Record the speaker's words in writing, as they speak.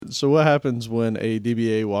So what happens when a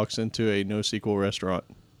DBA walks into a NoSQL restaurant?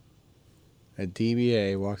 A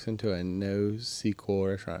DBA walks into a NoSQL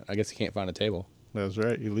restaurant. I guess he can't find a table. That's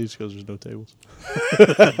right. He leaves because there's no tables.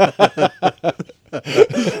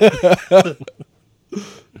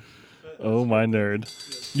 Oh, my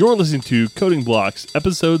nerd. You're listening to Coding Blocks,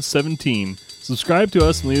 episode 17. Subscribe to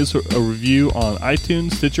us and leave us a review on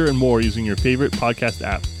iTunes, Stitcher, and more using your favorite podcast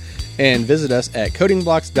app. And visit us at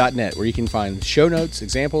codingblocks.net, where you can find show notes,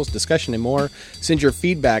 examples, discussion, and more. Send your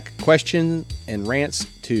feedback, questions, and rants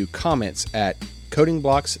to comments at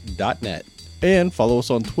codingblocks.net. And follow us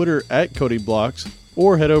on Twitter at CodingBlocks,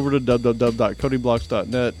 or head over to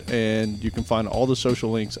www.codingblocks.net, and you can find all the social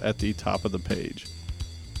links at the top of the page.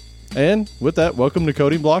 And with that, welcome to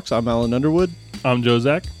Coding Blocks. I'm Alan Underwood. I'm Joe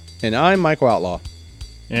Zach. And I'm Michael Outlaw.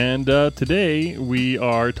 And today we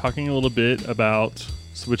are talking a little bit about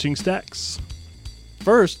switching stacks.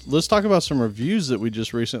 First, let's talk about some reviews that we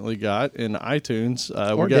just recently got in iTunes.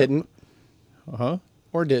 Didn't. Huh?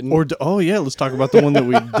 Or didn't. Oh, yeah, let's talk about the one that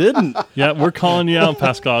we didn't. Yeah, we're calling you out,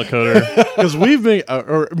 Pascal Coder. Because we've been,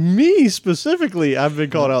 or me specifically, I've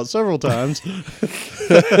been called out several times.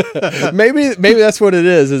 maybe that's what it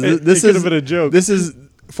is. This could have been a joke. This is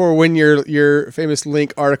for when your famous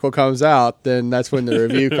link article comes out, then that's when the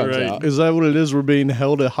review comes Right. out. Is that what it is? We're being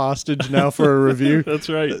held hostage now for a review? That's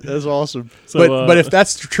right. That's awesome. So, But if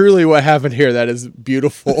that's truly what happened here, that is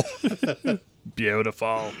beautiful.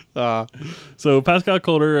 beautiful. So Pascal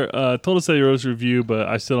Coder told us that he wrote his review, but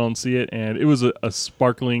I still don't see it, and it was a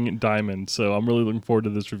sparkling diamond. So I'm really looking forward to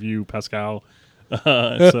this review, Pascal.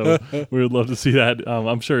 So we would love to see that.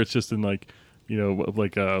 I'm sure it's just in like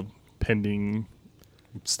a pending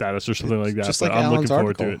status or something like that. Just but like I'm Alan's looking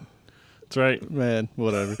forward article. to it. That's right. Man,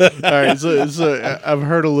 whatever. All right, so I've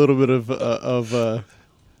heard a little bit of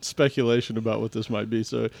speculation about what this might be.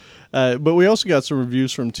 So, but we also got some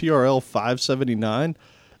reviews from TRL 579.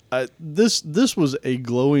 This was a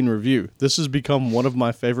glowing review. This has become one of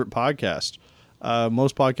my favorite podcasts.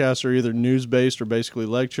 Most podcasts are either news based or basically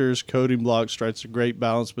lectures. Coding Blocks strikes a great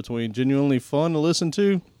balance between genuinely fun to listen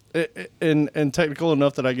to and technical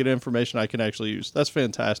enough that I get information I can actually use. That's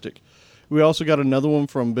fantastic. We also got another one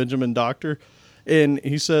from Benjamin Doctor, and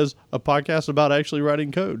he says a podcast about actually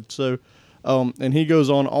writing code. So, and he goes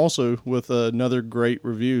on also with another great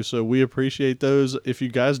review. So we appreciate those. If you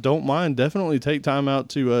guys don't mind, definitely take time out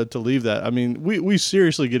to leave that. I mean, we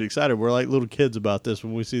seriously get excited. We're like little kids about this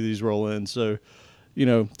when we see these roll in. So,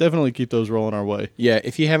 definitely keep those rolling our way. Yeah,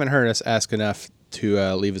 if you haven't heard us ask enough to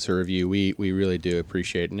leave us a review, we really do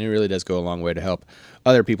appreciate it, and it really does go a long way to help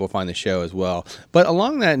other people find the show as well. But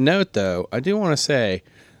along that note, though, I do want to say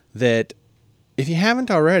that if you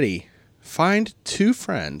haven't already, find 2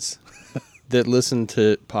 friends that listen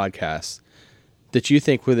to podcasts that you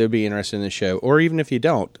think would be interested in the show, or even if you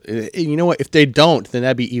don't. You know what? If they don't, then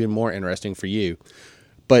that'd be even more interesting for you.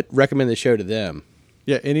 But recommend the show to them.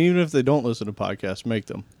 Yeah, and even if they don't listen to podcasts, make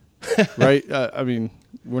them. Right? I mean,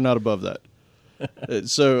 we're not above that.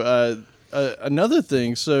 So another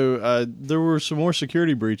thing, there were some more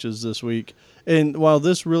security breaches this week. And while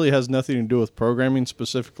this really has nothing to do with programming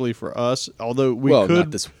specifically for us, although we could...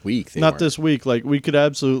 not this week. This week. Like, we could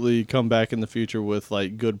absolutely come back in the future with,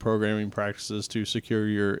 like, good programming practices to secure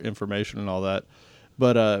your information and all that.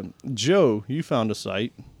 But, Joe, you found a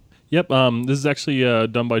site. Yep. This is actually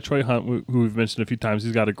done by Troy Hunt, who we've mentioned a few times.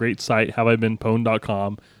 He's got a great site,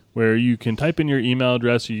 haveibeenpwned.com, where you can type in your email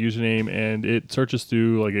address, your username, and it searches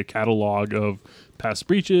through like a catalog of past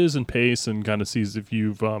breaches and pastes and kind of sees if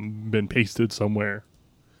you've been pasted somewhere.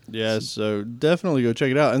 Yeah, so definitely go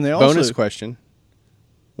check it out. And they also... Bonus question.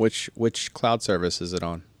 Which cloud service is it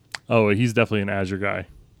on? Oh, he's definitely an Azure guy.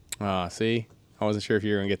 See? I wasn't sure if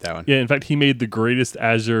you were going to get that one. Yeah, in fact, he made the greatest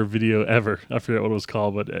Azure video ever. I forget what it was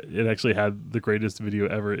called, but it actually had the greatest video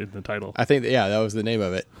ever in the title. I think, that was the name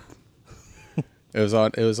of it. It was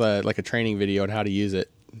like a training video on how to use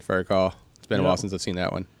it, if I recall. It's been a while since I've seen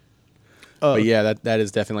that one. But yeah, that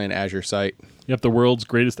is definitely an Azure site. Yep, the world's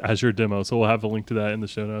greatest Azure demo. So we'll have a link to that in the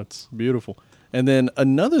show notes. Beautiful. And then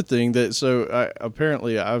another thing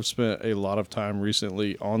apparently I've spent a lot of time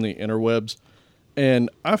recently on the interwebs, and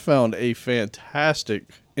I found a fantastic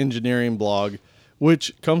engineering blog,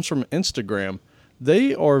 which comes from Instagram.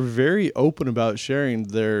 They are very open about sharing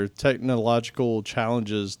their technological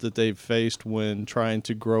challenges that they've faced when trying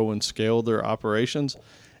to grow and scale their operations.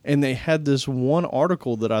 And they had this one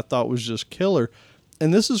article that I thought was just killer.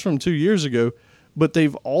 And this is from 2 years ago, but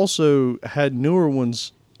they've also had newer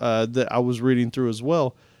ones that I was reading through as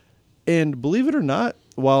well. And believe it or not,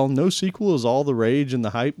 while NoSQL is all the rage and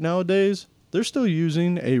the hype nowadays, they're still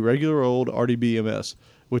using a regular old RDBMS,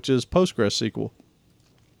 which is PostgreSQL.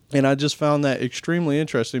 And I just found that extremely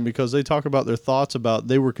interesting because they talk about their thoughts about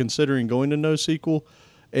they were considering going to NoSQL,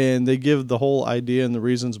 and they give the whole idea and the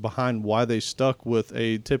reasons behind why they stuck with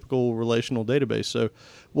a typical relational database. So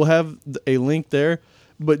we'll have a link there.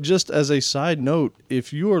 But just as a side note,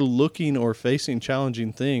 if you are looking or facing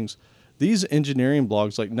challenging things, these engineering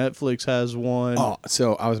blogs, like Netflix has one. Oh,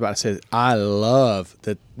 so I was about to say, I love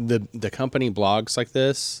the company blogs like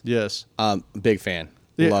this. Yes. Big fan.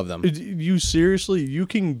 Yeah, Love them. You seriously, you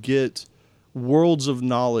can get worlds of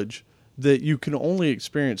knowledge that you can only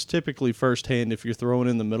experience typically firsthand if you're thrown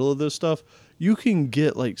in the middle of this stuff. You can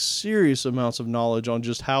get like serious amounts of knowledge on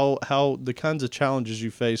just how the kinds of challenges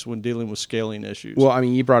you face when dealing with scaling issues. Well, I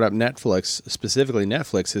mean, you brought up Netflix. Specifically,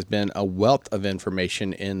 Netflix has been a wealth of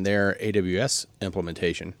information in their AWS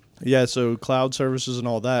implementation. Yeah, so cloud services and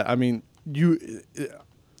all that. I mean,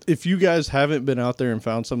 if you guys haven't been out there and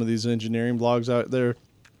found some of these engineering blogs out there,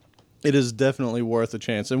 it is definitely worth a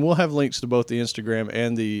chance. And we'll have links to both the Instagram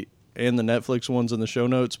and the Netflix ones in the show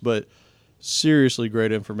notes, but seriously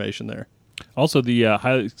great information there. Also, the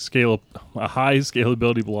high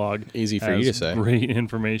scalability blog. Easy for you to say. Great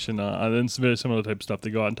information on similar type of stuff. They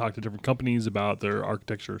go out and talk to different companies about their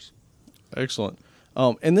architectures. Excellent.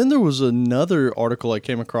 And then there was another article I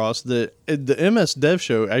came across that the MS Dev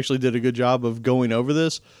Show actually did a good job of going over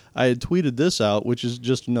this. I had tweeted this out, which is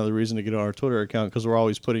just another reason to get on our Twitter account because we're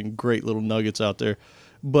always putting great little nuggets out there.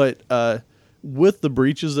 But with the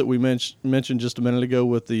breaches that we mentioned just a minute ago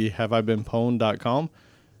with the haveibeenpwned.com,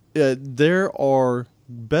 there are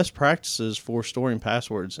best practices for storing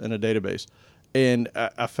passwords in a database. And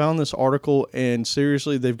I found this article, and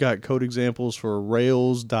seriously, they've got code examples for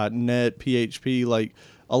Rails, .NET, PHP, like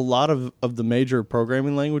a lot of the major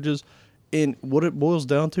programming languages. And what it boils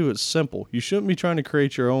down to, it's simple. You shouldn't be trying to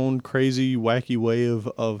create your own crazy, wacky way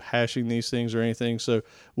of hashing these things or anything. So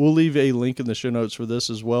we'll leave a link in the show notes for this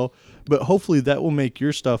as well. But hopefully that will make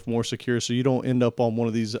your stuff more secure so you don't end up on one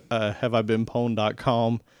of these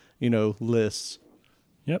haveibeenpwned.com, lists.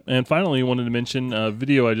 Yep. And finally, I wanted to mention a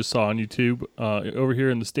video I just saw on YouTube. Over here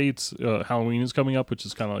in the States, Halloween is coming up, which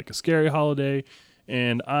is kind of like a scary holiday.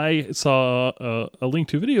 And I saw a link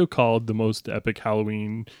to a video called The Most Epic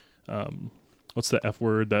Halloween. What's the F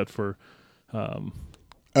word that for? Oh,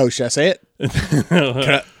 should I say it?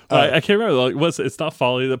 I can't remember. Like, it's not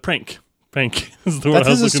folly. The prank. Prank is the word that I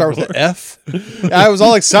was doesn't looking start for. with an F. I was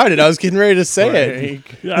all excited. I was getting ready to say it.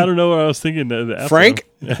 Yeah, I don't know what I was thinking. The F Frank?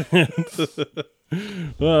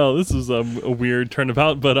 Well, this is a weird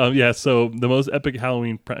turnabout, but yeah. So the most epic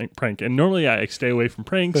Halloween prank, and normally I stay away from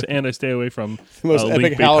pranks and I stay away from The most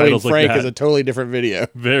epic Halloween prank is a totally different video.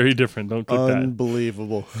 Very different. Don't click that.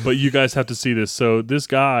 Unbelievable. But you guys have to see this. So this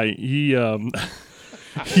guy, he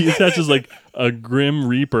attaches like a Grim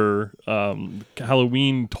Reaper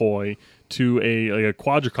Halloween toy to a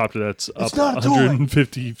quadricopter that's up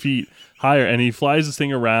 150 feet higher, and he flies this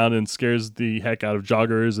thing around and scares the heck out of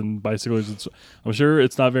joggers and bicyclists. I'm sure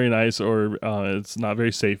it's not very nice or it's not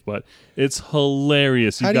very safe, but it's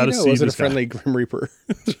hilarious. You've got to see Was it this a friendly Grim Reaper?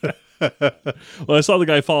 Well, I saw the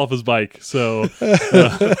guy fall off his bike, so no,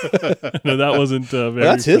 that wasn't very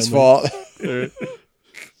That's his fault.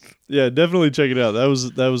 Yeah, definitely check it out.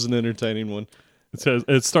 That was an entertaining one. It says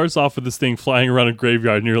it starts off with this thing flying around a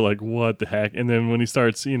graveyard, and you're like, "What the heck?" And then when he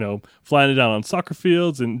starts, flying it down on soccer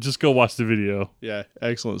fields, and just go watch the video. Yeah,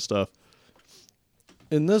 excellent stuff.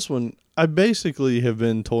 In this one, I basically have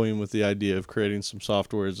been toying with the idea of creating some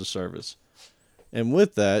software as a service, and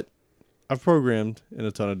with that, I've programmed in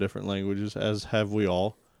a ton of different languages, as have we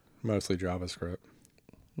all. Mostly JavaScript.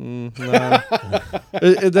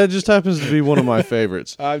 That just happens to be one of my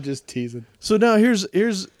favorites. I'm just teasing. So now here's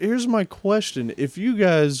my question. If you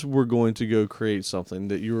guys were going to go create something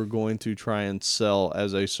that you were going to try and sell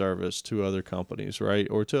as a service to other companies, right?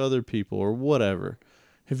 Or to other people or whatever,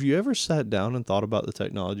 have you ever sat down and thought about the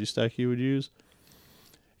technology stack you would use?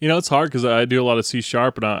 It's hard because I do a lot of C#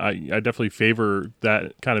 and I definitely favor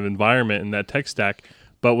that kind of environment and that tech stack.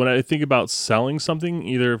 But when I think about selling something,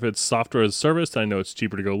 either if it's software as a service, I know it's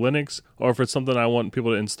cheaper to go Linux, or if it's something I want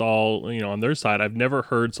people to install, on their side, I've never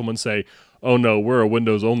heard someone say, "Oh no, we're a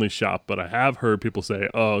Windows only shop." But I have heard people say,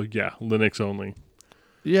 "Oh yeah, Linux only."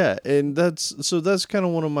 Yeah, and that's kind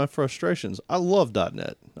of one of my frustrations. I love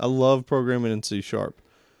 .NET. I love programming in C#.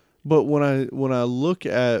 But when I look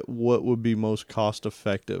at what would be most cost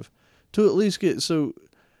effective to at least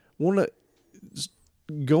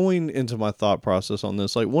going into my thought process on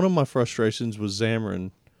this, like one of my frustrations with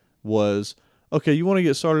Xamarin was, okay, you want to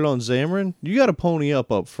get started on Xamarin, you got to pony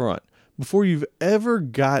up front. Before you've ever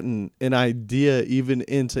gotten an idea even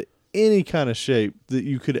into any kind of shape that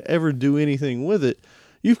you could ever do anything with it,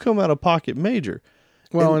 you've come out of pocket major.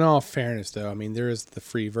 Well, in all fairness, though, I mean, there is the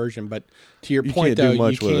free version, but to your You point, can't do though,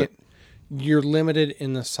 much you with can't. You're limited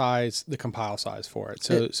in the size, the compile size for it.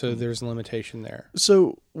 So there's a limitation there.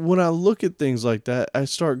 So when I look at things like that, I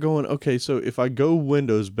start going, okay, so if I go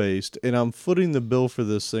Windows based and I'm footing the bill for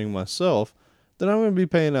this thing myself, then I'm going to be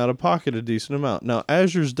paying out of pocket a decent amount. Now,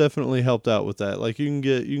 Azure's definitely helped out with that. Like you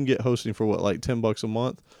can get hosting for what, like $10 a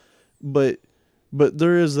month, but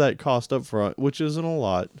there is that cost up front, which isn't a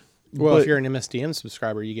lot. Well, But- if you're an MSDN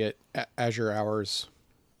subscriber, you get Azure hours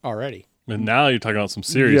already. And now you're talking about some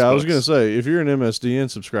serious. Yeah, I was books. going to say, if you're an MSDN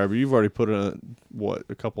subscriber, you've already put in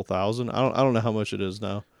a couple thousand. I don't know how much it is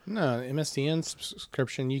now. No, MSDN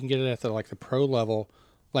subscription, you can get it at the pro level,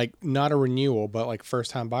 like not a renewal, but like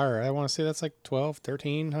first time buyer. I want to say that's like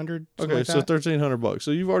 $1,200-$1,300. Okay, like so that. $1,300.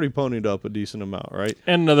 So you've already ponied up a decent amount, right?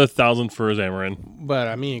 And another 1,000 for Xamarin. But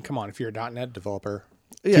I mean, come on, if you're a .NET developer,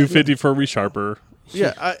 Yeah, $250 for a ReSharper.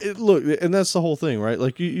 Yeah, look, and that's the whole thing, right?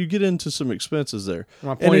 Like you get into some expenses there.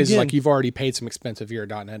 my And point is again, like you've already paid some expense if you're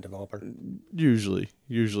a .NET developer. usually,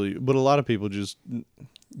 but a lot of people just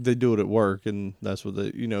they do it at work, and that's what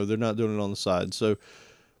they're not doing it on the side. So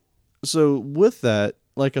with that,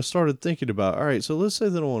 like I started thinking about, all right, so let's say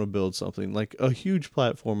that I want to build something like a huge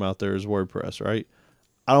platform out there is WordPress, right?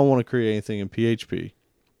 I don't want to create anything in PHP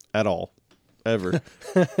at all. Ever.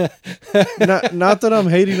 not that I'm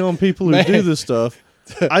hating on people who do this stuff.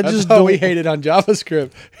 I just That's how don't. we hated on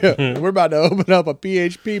JavaScript. We're about to open up a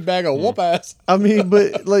PHP bag of whoop ass. I mean,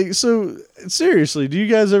 but like, so seriously, do you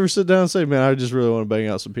guys ever sit down and say, "Man, I just really want to bang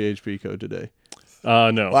out some PHP code today"?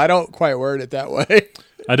 No. Well, I don't quite word it that way.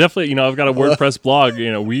 I definitely, I've got a WordPress blog.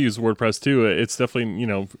 We use WordPress too. It's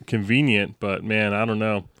definitely, convenient, but man, I don't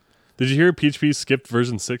know. Did you hear PHP skipped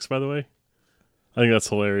version 6, by the way? I think that's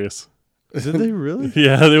hilarious. Did they really?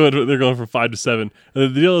 Yeah, they're going from 5 to 7.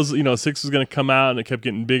 And the deal is, 6 was going to come out, and it kept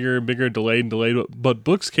getting bigger and bigger, delayed and delayed. But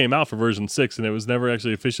books came out for version 6, and it was never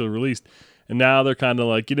actually officially released. And now they're kind of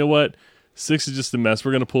like, you know what? 6 is just a mess.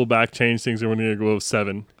 We're going to pull back, change things, and we're going to go with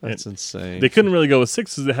 7. That's And insane. they couldn't really go with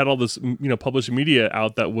 6 because they had all this, published media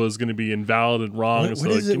out that was going to be invalid and wrong. What so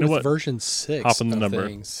is like, it with version 6 Hop on the of number.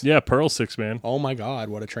 things? Yeah, Perl 6, man. Oh my God,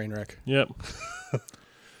 what a train wreck. Yep.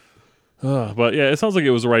 But yeah, it sounds like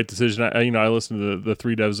it was the right decision. I listened to the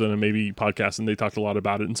 3 Devs and maybe podcast, and they talked a lot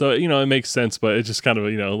about it, and so it makes sense. But it's just kind of a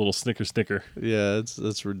little snicker. Yeah,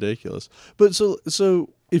 that's ridiculous. But so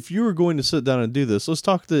if you were going to sit down and do this, let's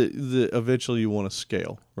talk the eventually you want to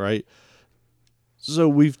scale, right? So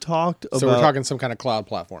we've talked about. So we're talking some kind of cloud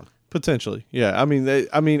platform. Potentially, yeah. I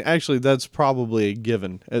mean, actually, that's probably a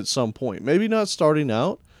given at some point. Maybe not starting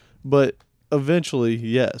out, but eventually,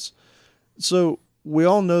 yes. So we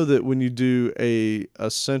all know that when you do a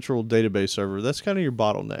central database server, that's kind of your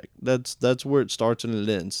bottleneck. That's where it starts and it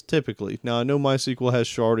ends, typically. Now, I know MySQL has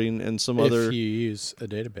sharding and some other. If you use a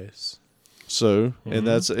database. So,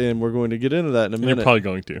 and we're going to get into that in a And minute. you're probably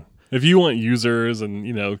going to. If you want users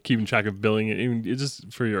and keeping track of billing, even it's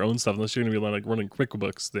just for your own stuff, unless you're going to be like running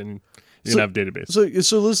QuickBooks, then you're going to have database.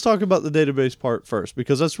 So let's talk about the database part first,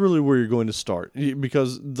 because that's really where you're going to start.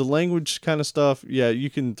 Because the language kind of stuff, yeah, you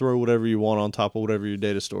can throw whatever you want on top of whatever your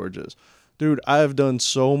data storage is. Dude, I have done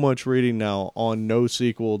so much reading now on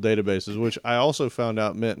NoSQL databases, which I also found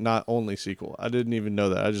out meant not only SQL. I didn't even know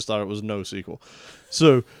that. I just thought it was NoSQL.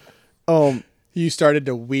 So, You started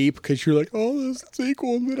to weep because you're like, oh, this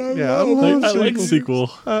SQL that I Yeah, I love. love I like SQL.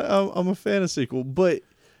 SQL. I'm a fan of SQL, but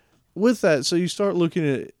with that, so you start looking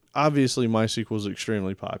at, obviously MySQL is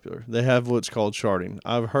extremely popular. They have what's called sharding.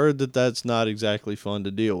 I've heard that that's not exactly fun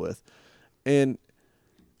to deal with, and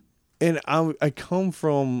I come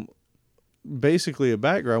from basically a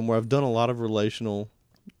background where I've done a lot of relational,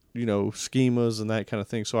 schemas and that kind of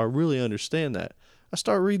thing, so I really understand that. I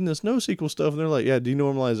start reading this NoSQL stuff, and they're like, yeah,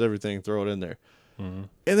 denormalize everything, throw it in there. Mm-hmm.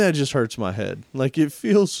 And that just hurts my head. Like, it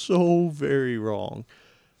feels so very wrong.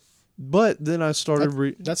 But then I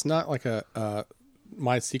started... That's not like a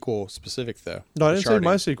MySQL specific, though. No, I didn't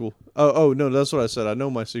sharding. say MySQL. Oh, no, that's what I said. I know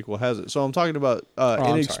MySQL has it. So I'm talking about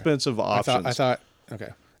inexpensive options. I thought,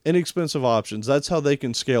 okay. Inexpensive options. That's how they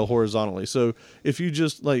can scale horizontally. So if you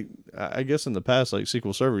just, I guess in the past, like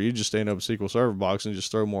SQL Server, you just stand up a SQL Server box and just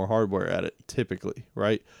throw more hardware at it, typically,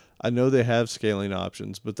 right? I know they have scaling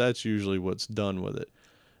options, but that's usually what's done with it.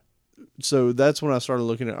 So that's when I started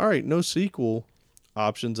looking at, all right, NoSQL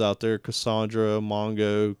options out there, Cassandra,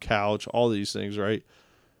 Mongo, Couch, all these things, right?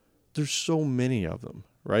 There's so many of them,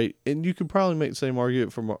 right? And you could probably make the same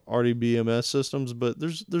argument from RDBMS systems, but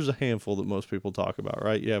there's a handful that most people talk about,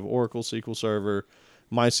 right? You have Oracle, SQL Server,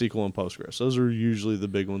 MySQL, and Postgres. Those are usually the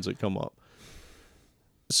big ones that come up.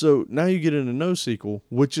 So now you get into NoSQL,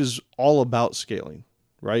 which is all about scaling,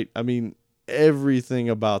 right? I mean, everything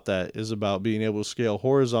about that is about being able to scale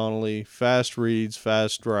horizontally, fast reads,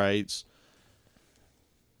 fast writes.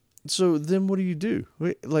 So then what do you do?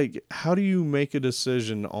 Like, how do you make a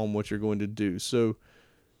decision on what you're going to do? So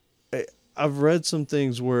I've read some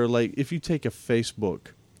things where, like, if you take a Facebook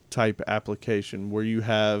type application where you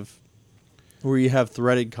have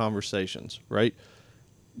threaded conversations, right?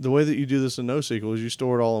 The way that you do this in NoSQL is you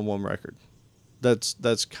store it all in one record.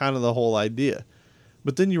 That's kind of the whole idea.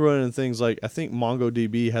 But then you run into things like, I think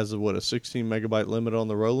MongoDB has a 16 megabyte limit on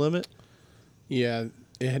the row limit. Yeah,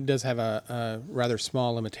 it does have a rather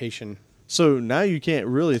small limitation. So now you can't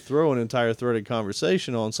really throw an entire threaded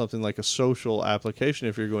conversation on something like a social application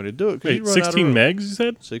if you're going to do it. Wait, 16 megs, you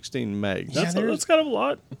said? 16 megs. That's kind of a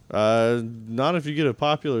lot. Not if you get a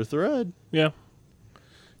popular thread. Yeah.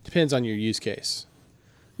 Depends on your use case.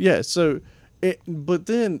 Yeah, so... But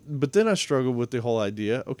then I struggle with the whole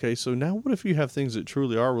idea. Okay, so now what if you have things that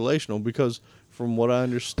truly are relational? Because from what I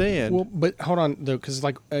understand, well, but hold on though, because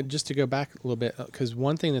like just to go back a little bit, because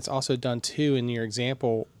one thing that's also done too in your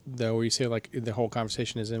example though, where you say like the whole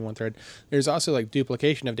conversation is in one thread, there's also like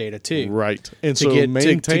duplication of data too, right? And to so get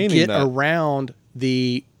maintaining to get that around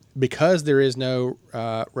the. Because there is no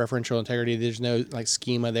referential integrity, there's no like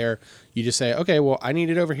schema there. You just say, okay, well, I need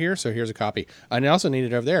it over here, so here's a copy. I also need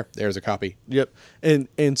it over there. There's a copy. Yep,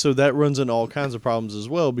 and so that runs into all kinds of problems as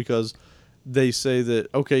well, because they say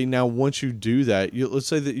that, okay, now once you do that, let's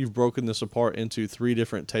say that you've broken this apart into 3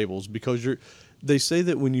 different tables, because they say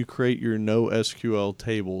that when you create your NoSQL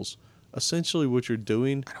tables, essentially what you're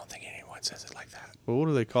doing. I don't think anyone says it like that. Well, what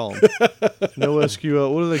do they call them?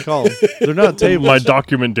 NoSQL. What do they call them? They're not tables. My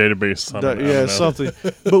document database. I don't know. Something.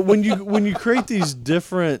 But when you create these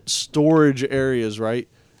different storage areas, right?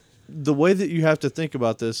 The way that you have to think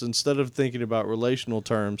about this, instead of thinking about relational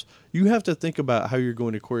terms, you have to think about how you're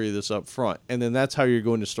going to query this up front, and then that's how you're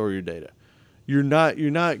going to store your data. You're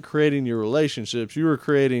not creating your relationships. You are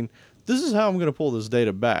creating, this is how I'm going to pull this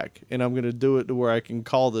data back, and I'm going to do it to where I can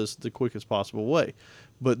call this the quickest possible way.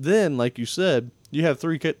 But then, like you said, you have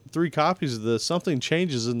three copies of this. Something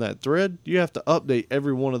changes in that thread, you have to update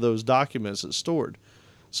every one of those documents that's stored.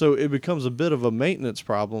 So it becomes a bit of a maintenance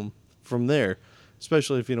problem from there,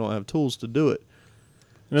 especially if you don't have tools to do it.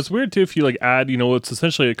 And it's weird too if you like add, it's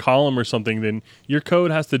essentially a column or something, then your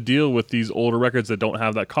code has to deal with these older records that don't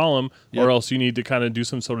have that column, or else you need to kind of do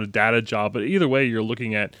some sort of data job. But either way, you're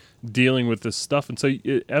looking at dealing with this stuff. And so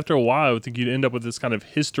after a while, I would think you'd end up with this kind of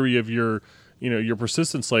history of your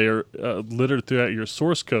persistence layer littered throughout your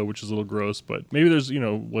source code, which is a little gross, but maybe there's,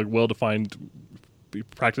 like well-defined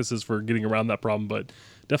practices for getting around that problem, but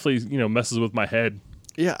definitely, messes with my head.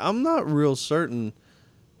 Yeah, I'm not real certain.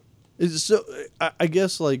 So I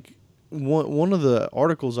guess like one of the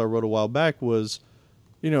articles I wrote a while back was,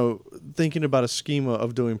 thinking about a schema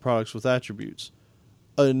of doing products with attributes.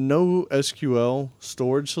 A NoSQL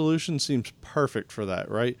storage solution seems perfect for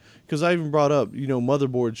that, right? Because I even brought up,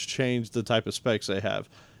 motherboards change the type of specs they have.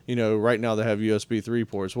 Right now they have USB 3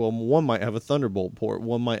 ports. Well, one might have a Thunderbolt port.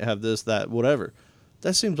 One might have this, that, whatever.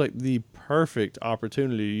 That seems like the perfect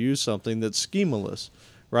opportunity to use something that's schemaless,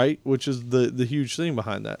 right? Which is the huge thing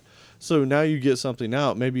behind that. So now you get something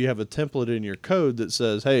out. Maybe you have a template in your code that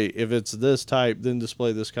says, hey, if it's this type, then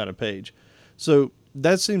display this kind of page. So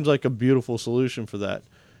that seems like a beautiful solution for that.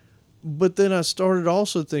 But then I started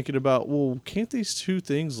also thinking about, well, can't these two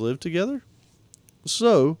things live together?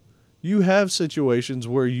 So you have situations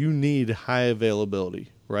where you need high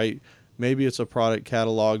availability, right? Maybe it's a product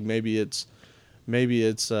catalog. Maybe it's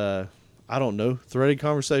I don't know, threaded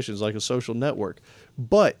conversations like a social network.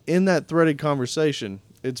 But in that threaded conversation,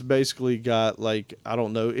 it's basically got like, I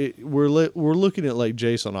don't know, we're looking at like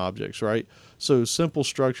JSON objects, right? So simple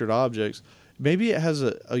structured objects. Maybe it has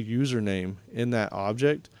a username in that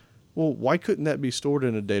object. Well, why couldn't that be stored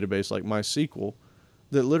in a database like MySQL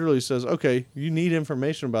that literally says, okay, you need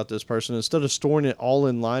information about this person. Instead of storing it all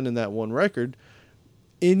in line in that one record,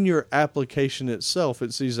 in your application itself,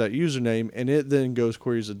 it sees that username, and it then goes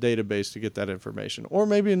queries a database to get that information. Or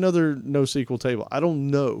maybe another NoSQL table. I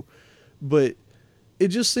don't know. But it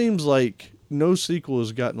just seems like NoSQL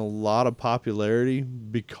has gotten a lot of popularity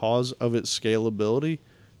because of its scalability,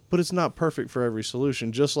 but it's not perfect for every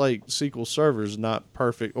solution. Just like SQL Server is not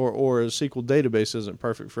perfect, or a SQL database isn't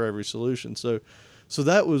perfect for every solution. So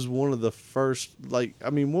that was one of the first, like, I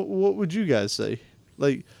mean, what would you guys say?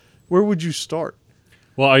 Like, where would you start?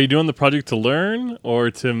 Well, are you doing the project to learn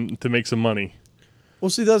or to make some money? Well,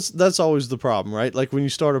 see, that's always the problem, right? Like when you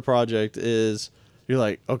start a project is you're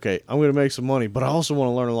like, okay, I'm going to make some money, but I also want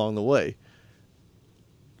to learn along the way.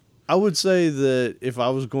 I would say that if I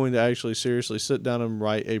was going to actually seriously sit down and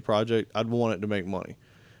write a project, I'd want it to make money.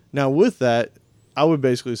 Now, with that, I would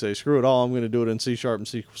basically say, screw it all. I'm going to do it in C# and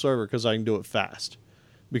SQL Server because I can do it fast,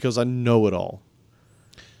 because I know it all.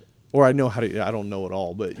 Or I know how to. I don't know it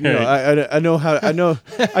all, but I know how. I know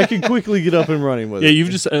I can quickly get up and running with it. Yeah, you've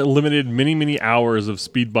just eliminated many hours of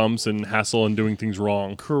speed bumps and hassle and doing things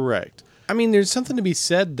wrong. Correct. I mean, there's something to be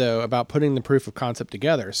said though about putting the proof of concept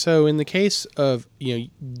together. So in the case of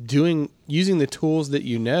using the tools that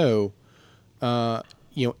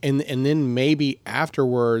and then maybe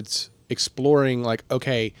afterwards exploring like,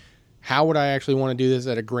 okay, how would I actually want to do this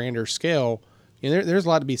at a grander scale? There's a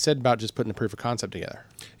lot to be said about just putting the proof of concept together.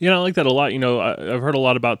 Yeah, I like that a lot. I've heard a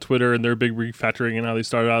lot about Twitter and their big refactoring and how they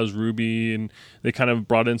started out as Ruby and they kind of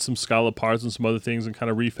brought in some Scala parts and some other things and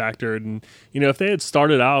kind of refactored. And, if they had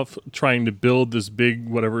started out trying to build this big,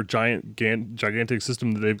 whatever, gigantic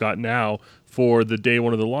system that they've got now for the day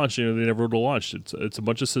one of the launch, they never would have launched. It's a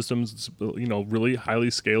bunch of systems, it's, really highly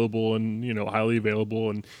scalable and, highly available.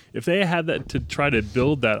 And if they had that to try to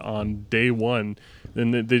build that on day one,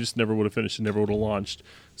 then they just never would have finished and never would have launched.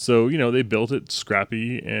 So, they built it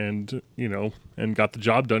scrappy and, and got the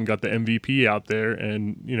job done, got the MVP out there,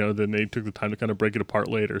 and, then they took the time to kind of break it apart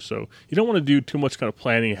later. So you don't want to do too much kind of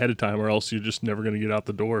planning ahead of time or else you're just never going to get out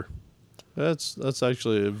the door. That's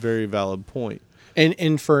actually a very valid point.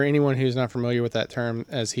 And for anyone who's not familiar with that term,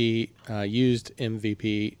 as he used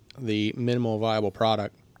MVP, the minimal viable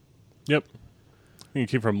product. Yep. I think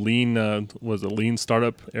it came from Lean, Lean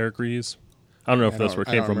Startup, Eric Ries? I don't know if that's where it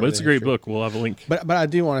came from, but it's a great book. We'll have a link. But I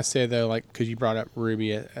do want to say, though, like, because you brought up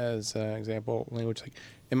Ruby as an example language, like,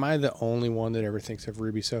 am I the only one that ever thinks of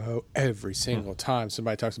Ruby Soho every single time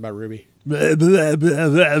somebody talks about Ruby? Yes,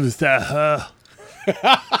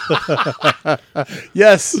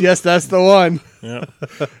 that's the one. Yeah.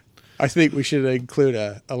 I think we should include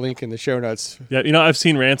a link in the show notes. Yeah, I've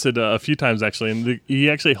seen Rancid a few times, actually, and he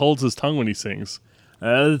actually holds his tongue when he sings.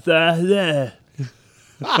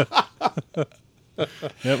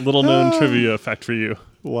 Yep, little known trivia fact for you.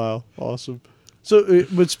 Wow, awesome. So,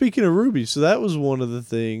 but speaking of Ruby, so that was one of the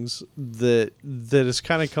things that has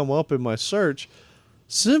kind of come up in my search,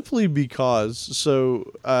 simply because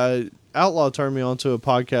Outlaw turned me onto a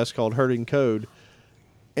podcast called Hurting Code,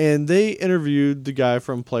 and they interviewed the guy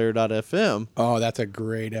from Player.fm. Oh, that's a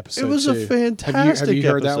great episode. It was a fantastic Have you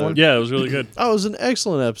heard episode. that one? Yeah, it was really good. Oh, it was an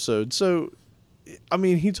excellent episode. So, I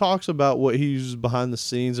mean, he talks about what he uses behind the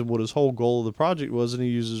scenes and what his whole goal of the project was, and he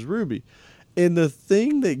uses Ruby. And the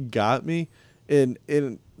thing that got me, and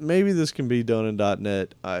maybe this can be done in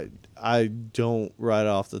 .NET, I don't right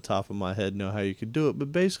off the top of my head know how you could do it,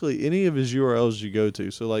 but basically any of his URLs you go to,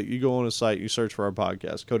 so like you go on a site, you search for our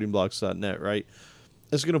podcast, codingblocks.net, right?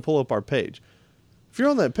 It's going to pull up our page. If you're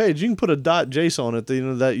on that page, you can put a .json at the end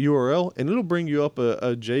of that URL, and it'll bring you up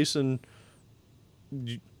a JSON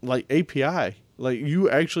like API. Like, you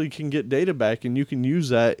actually can get data back, and you can use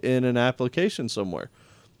that in an application somewhere.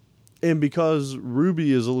 And because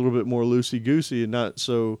Ruby is a little bit more loosey-goosey and not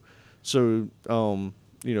so strict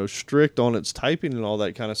on its typing and all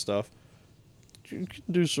that kind of stuff, you can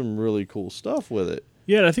do some really cool stuff with it.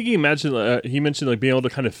 Yeah, and I think he mentioned like being able to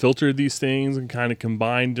kind of filter these things and kind of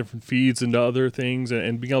combine different feeds into other things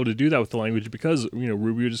and being able to do that with the language because,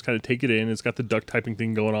 Ruby would just kind of take it in. It's got the duck typing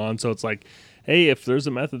thing going on. So it's like, hey, if there's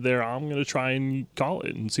a method there, I'm going to try and call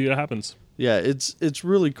it and see what happens. Yeah, it's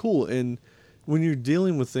really cool. And when you're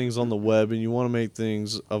dealing with things on the web and you want to make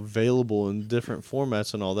things available in different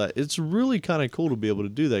formats and all that, it's really kind of cool to be able to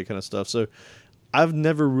do that kind of stuff. So I've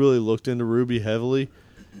never really looked into Ruby heavily,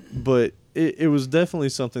 but it was definitely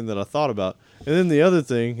something that I thought about. And then the other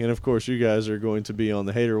thing, and of course you guys are going to be on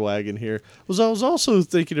the hater wagon here, was I was also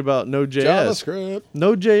thinking about Node.js. JavaScript.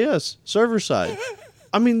 Node.js, server side.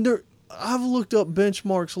 I mean, I've looked up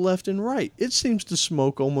benchmarks left and right. It seems to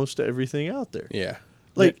smoke almost everything out there. Yeah.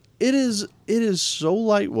 Like, it is so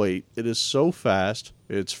lightweight. It is so fast.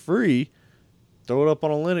 It's free. Throw it up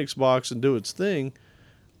on a Linux box and do its thing.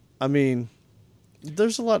 I mean,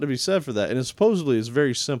 there's a lot to be said for that. And supposedly it's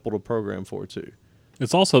very simple to program for, too.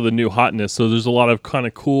 It's also the new hotness. So there's a lot of kind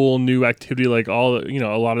of cool new activity, like a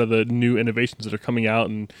lot of the new innovations that are coming out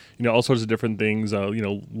and, all sorts of different things,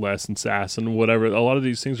 LESS and SAS and whatever. A lot of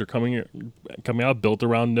these things are coming out built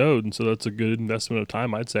around Node. And so that's a good investment of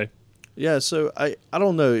time, I'd say. Yeah, so I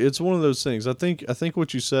don't know. It's one of those things. I think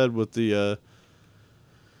what you said with the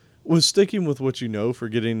was sticking with what you know for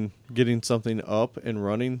getting something up and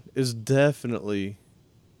running is definitely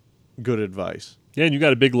good advice. Yeah, and you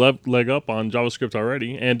got a big leg up on JavaScript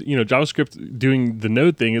already. And, JavaScript doing the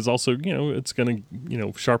Node thing is also, it's going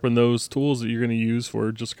to, sharpen those tools that you're going to use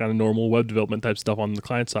for just kind of normal web development type stuff on the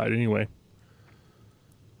client side anyway.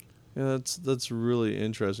 Yeah, that's really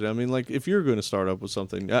interesting. I mean, like if you're going to start up with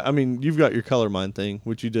something, I mean, you've got your ColorMine thing,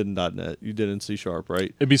 which you did in .NET, you did in C#,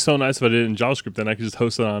 right? It'd be so nice if I did it in JavaScript. Then I could just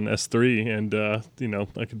host it on S3, and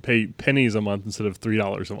I could pay pennies a month instead of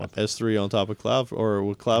 $3 a month. S3 on top of Cloud, or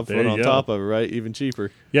with There Cloudflare you on go. top of it, right? Even cheaper.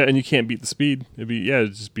 Yeah, and you can't beat the speed.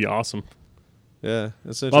 It'd just be awesome. Yeah,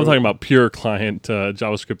 Well, I'm talking about pure client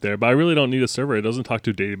JavaScript there, but I really don't need a server. It doesn't talk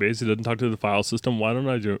to a database. It doesn't talk to the file system. Why don't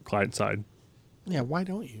I do it client side? Yeah, why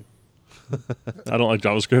don't you? I don't like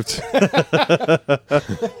JavaScript.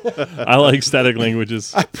 I like static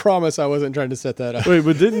languages. I promise I wasn't trying to set that up. Wait,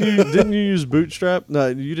 but didn't you use Bootstrap? No,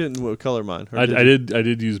 you didn't with ColorMine. I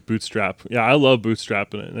did use Bootstrap. Yeah, I love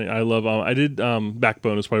Bootstrap, and I love. I did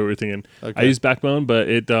Backbone is probably what you're thinking. Okay. I used Backbone, but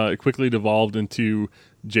it quickly devolved into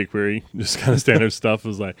jQuery, just kind of standard stuff. It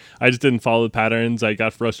was like I just didn't follow the patterns. I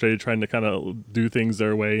got frustrated trying to kind of do things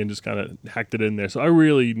their way and just kind of hacked it in there. So I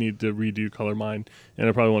really need to redo ColorMine, and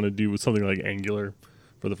I probably want to do with something like Angular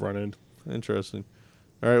for the front end. Interesting.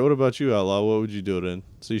 All right, what about you, Outlaw? What would you do it in?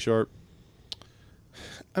 C#?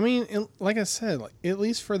 I mean, like I said, like at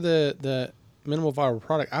least for the minimal viable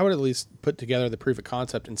product, I would at least put together the proof of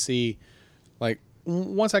concept and see, like,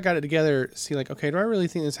 once I got it together, see like, okay, do I really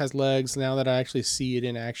think this has legs now that I actually see it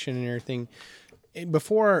in action and everything?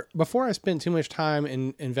 Before I spent too much time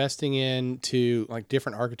in investing into like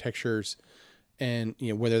different architectures, and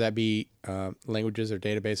whether that be languages or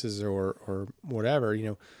databases or whatever,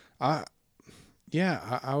 I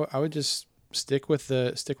would just stick with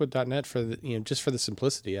 .NET for the just for the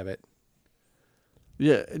simplicity of it.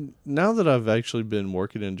 Yeah, now that I've actually been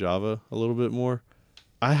working in Java a little bit more,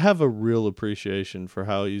 I have a real appreciation for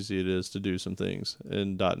how easy it is to do some things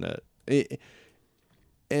in .NET.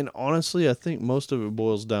 And honestly, I think most of it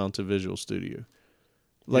boils down to Visual Studio.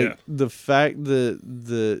 Like the fact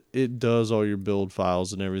that it does all your build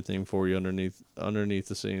files and everything for you underneath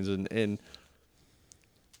the scenes, and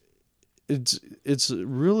it's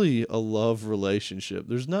really a love relationship.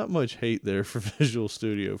 There's not much hate there for Visual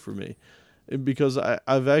Studio for me, because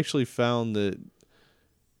I've actually found that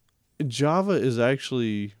Java is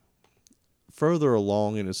actually further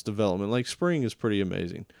along in its development. Like Spring is pretty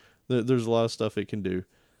amazing. There's a lot of stuff it can do,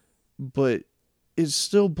 but it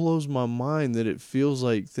still blows my mind that it feels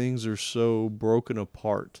like things are so broken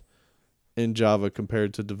apart in Java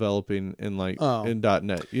compared to developing in in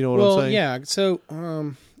 .NET. You know what I'm saying? Yeah. So,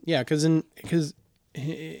 because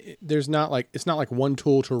there's not like it's not like one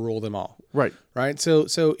tool to rule them all. Right. Right. So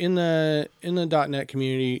in the .NET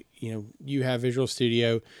community, you have Visual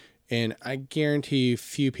Studio, and I guarantee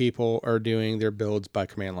few people are doing their builds by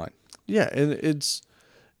command line. Yeah, and it's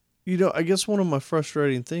I guess one of my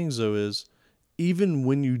frustrating things though is, even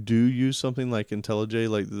when you do use something like IntelliJ,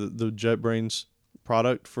 like the JetBrains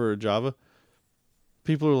product for Java,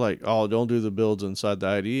 people are like, "Oh, don't do the builds inside the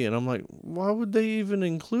IDE," and I'm like, "Why would they even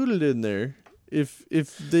include it in there if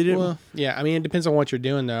they didn't?" Well, yeah, I mean, it depends on what you're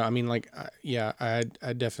doing, though. I mean, like, I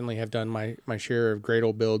definitely have done my share of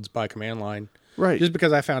Gradle builds by command line, right? Just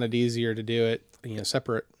because I found it easier to do it,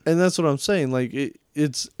 separate. And that's what I'm saying. Like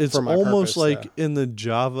it's almost purpose, like in the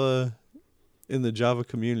Java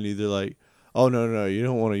community, they're like, "Oh no, you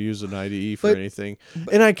don't want to use an IDE for anything."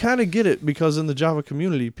 And I kind of get it, because in the Java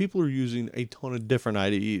community, people are using a ton of different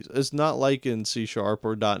IDEs. It's not like in C# or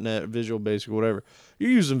 .NET, Visual Basic, whatever. You're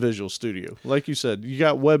using Visual Studio, like you said. You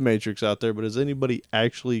got WebMatrix out there, but is anybody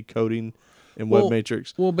actually coding in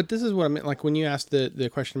WebMatrix? Well, but this is what I meant. Like when you asked the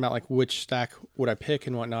question about like which stack would I pick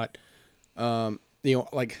and whatnot,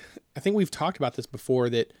 like I think we've talked about this before,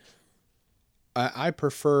 that I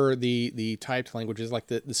prefer the typed languages, like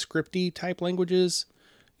the scripty type languages.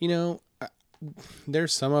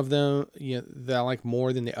 There's some of them that I like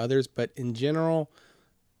more than the others, but in general,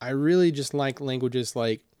 I really just like languages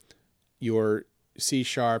like your C#,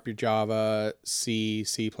 your Java, C,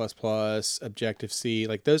 C++, Objective-C,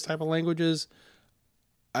 like those type of languages.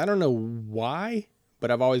 I don't know why,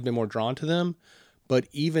 but I've always been more drawn to them. But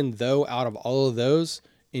even though out of all of those,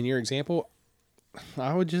 in your example,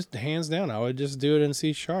 I would just, hands down, I would just do it in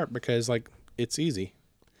C# because like it's easy.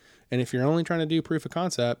 And if you're only trying to do proof of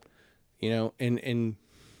concept, and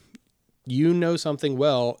something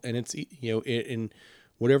well, and it's, and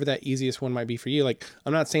whatever that easiest one might be for you. Like,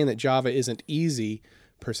 I'm not saying that Java isn't easy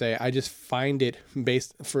per se. I just find it,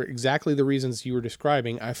 based for exactly the reasons you were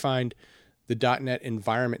describing, I find the .NET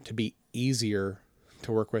environment to be easier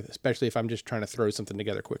to work with, especially if I'm just trying to throw something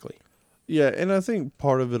together quickly. Yeah, and I think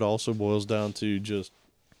part of it also boils down to just,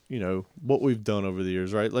 what we've done over the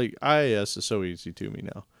years, right? Like, IIS is so easy to me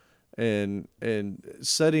now. And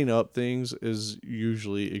setting up things is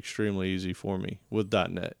usually extremely easy for me with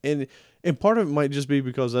 .NET. And part of it might just be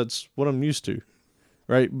because that's what I'm used to,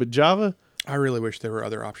 right? But Java, I really wish there were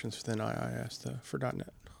other options than IIS for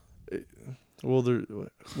 .NET. well,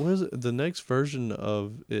 what is it? The next version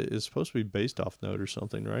of it is supposed to be based off Node or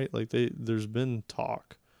something, right? Like there's been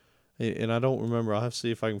talk, and I don't remember. I'll have to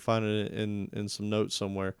see if I can find it in some notes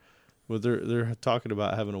somewhere. But they're talking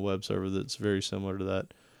about having a web server that's very similar to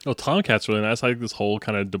that. Oh, Tomcat's really nice. I like this whole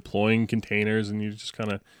kind of deploying containers, and you just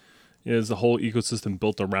kind of there's a whole ecosystem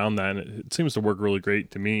built around that, and it seems to work really great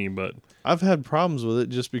to me. But I've had problems with it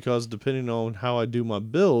just because depending on how I do my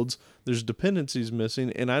builds, there's dependencies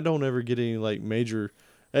missing, and I don't ever get any like major,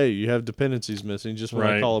 hey, you have dependencies missing. Just when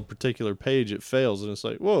I call a particular page, it fails, and it's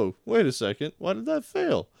like, whoa, wait a second, why did that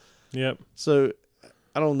fail? Yep. So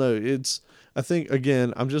I don't know. I think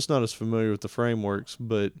again, I'm just not as familiar with the frameworks,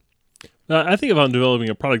 but I think if I'm developing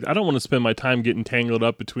a product, I don't want to spend my time getting tangled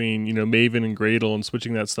up between, Maven and Gradle and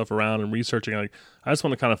switching that stuff around and researching. Like, I just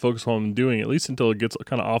want to kind of focus on what I'm doing, at least until it gets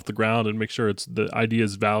kind of off the ground and make sure the idea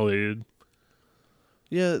is validated.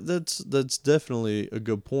 Yeah, that's definitely a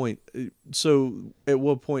good point. So, at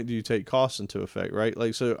what point do you take costs into effect, right?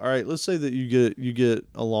 Like, so, all right, let's say that you get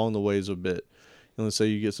along the ways a bit, and let's say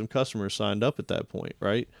you get some customers signed up at that point,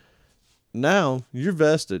 right? Now you're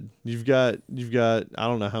vested. You've got I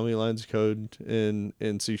don't know how many lines of code in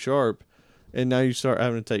C#, and now you start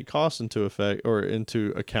having to take costs into effect or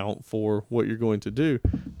into account for what you're going to do.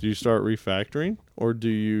 Do you start refactoring, or do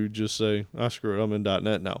you just say, screw it, I'm in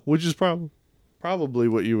 .NET now, which is probably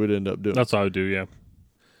what you would end up doing. That's what I would do, yeah.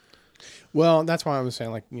 Well, that's why I was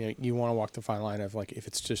saying, like, you want to walk the fine line of, like, if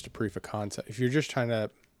it's just a proof of concept. If you're just trying to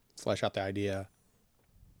flesh out the idea.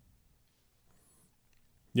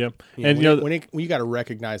 Yep. And when you got to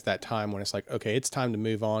recognize that time when it's like, okay, it's time to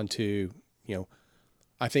move on to,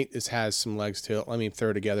 I think this has some legs to it. Let me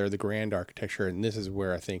throw together the grand architecture, and this is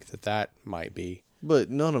where I think that might be. But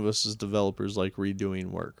none of us as developers like redoing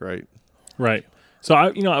work, right? Right. So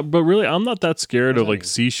but really, I'm not that scared of like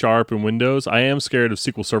C# and Windows. I am scared of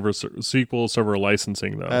SQL Server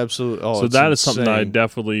licensing, though. Absolutely. So that is something I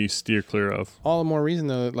definitely steer clear of. All the more reason,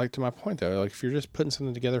 though. Like, to my point, though, like if you're just putting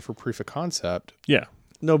something together for proof of concept, yeah.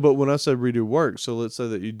 No, but when I said redo work, so let's say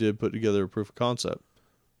that you did put together a proof of concept,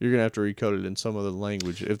 you're gonna have to recode it in some other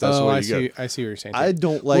language if that's the way you go. I see what you're saying. I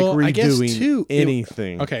don't like redoing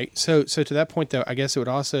anything. Okay, so to that point, though, I guess it would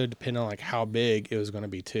also depend on like how big it was going to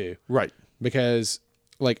be too. Right. Because,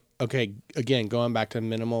 like, okay, again, going back to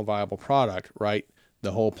minimal viable product, right?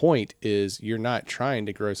 The whole point is you're not trying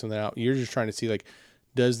to grow something out. You're just trying to see, like,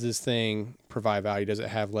 does this thing provide value? Does it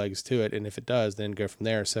have legs to it? And if it does, then go from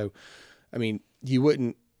there. So, I mean, you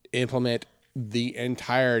wouldn't implement the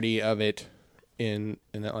entirety of it in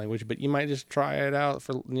that language, but you might just try it out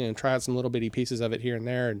for, try out some little bitty pieces of it here and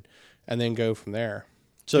there and then go from there.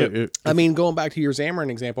 So, I mean, going back to your Xamarin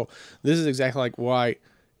example, this is exactly like why,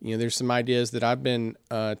 there's some ideas that I've been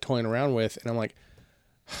toying around with, and I'm like,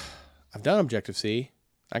 I've done Objective-C.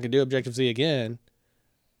 I could do Objective-C again.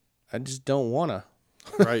 I just don't want to.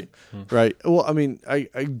 Right. Right. Well, I mean,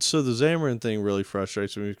 so the Xamarin thing really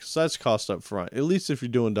frustrates me because that's cost up front. At least if you're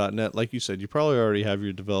doing .NET, like you said, you probably already have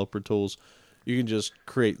your developer tools. You can just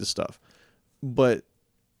create the stuff. But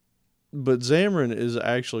Xamarin is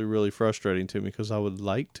actually really frustrating to me because I would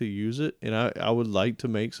like to use it and I would like to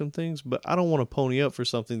make some things, but I don't want to pony up for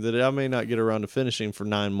something that I may not get around to finishing for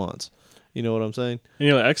 9 months. You know what I'm saying?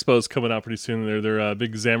 Expo's coming out pretty soon. They're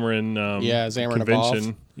big Xamarin Xamarin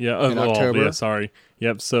convention. Evolve in October. Yeah, sorry.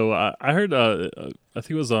 Yep. So I heard, I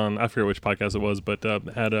think it was on, I forget which podcast it was, but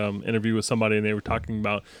had an interview with somebody and they were talking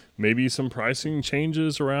about maybe some pricing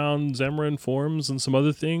changes around Xamarin Forms and some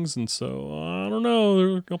other things. And so I don't know. There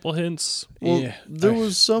were a couple hints. Well, there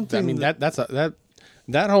was something. I mean,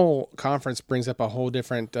 that whole conference brings up a whole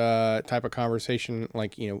different type of conversation.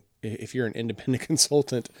 Like, if you're an independent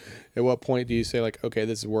consultant, at what point do you say, like, okay,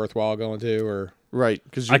 this is worthwhile going to, or right?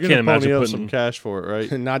 Because you're going to pony up some cash for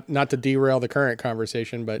it, right? not to derail the current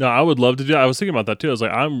conversation, but no, I would love to do that. I was thinking about that too. I was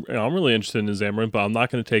like, I'm really interested in Xamarin, but I'm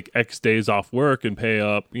not going to take X days off work and pay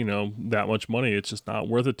up, that much money. It's just not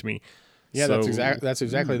worth it to me. Yeah, so, that's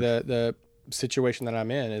exactly the situation that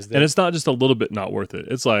I'm in. Is that, and it's not just a little bit not worth it.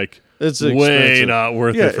 It's like it's way expensive. Not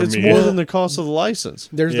worth it for me. It's more than the cost of the license.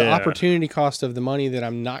 There's the opportunity cost of the money that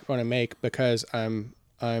I'm not going to make because I'm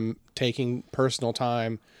taking personal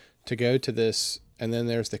time to go to this, and then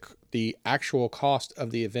there's the actual cost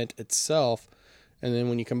of the event itself, and then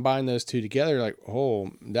when you combine those two together, like,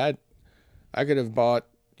 oh, that I could have bought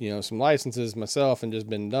some licenses myself and just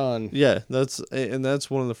been done. Yeah, that's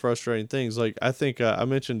one of the frustrating things. Like, I think I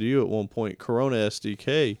mentioned to you at one point, Corona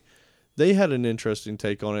SDK, they had an interesting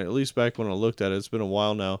take on it, at least back when I looked at it. It's been a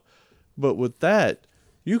while now. But with that,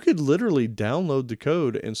 you could literally download the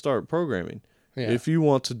code and start programming. Yeah. If you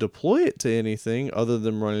want to deploy it to anything other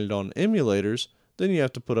than running it on emulators, then you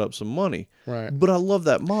have to put up some money. Right. But I love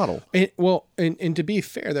that model. And to be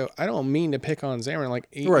fair though, I don't mean to pick on Xamarin. Like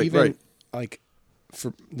even like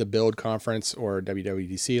for the Build conference or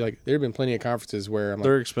WWDC, like there have been plenty of conferences where I'm like,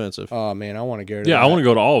 they're expensive. oh man, I want to go to I want to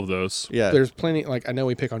go to all of those. Yeah. There's plenty, like I know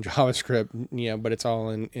we pick on JavaScript, but it's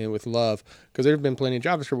all in with love, because there's been plenty of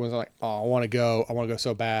JavaScript ones like, oh, I want to go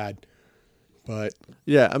so bad. But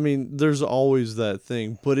yeah, I mean, there's always that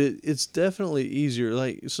thing, but it's definitely easier.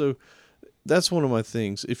 Like, so that's one of my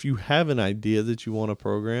things. If you have an idea that you want to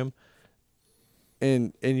program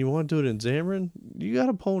and you want to do it in Xamarin, you got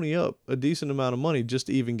to pony up a decent amount of money just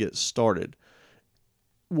to even get started.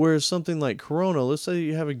 Whereas something like Corona, let's say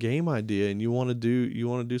you have a game idea and you want to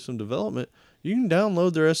do some development, you can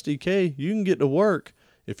download their SDK, you can get to work.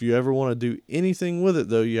 If you ever want to do anything with it,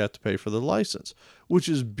 though, you have to pay for the license, which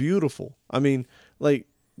is beautiful. I mean, like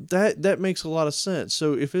that makes a lot of sense.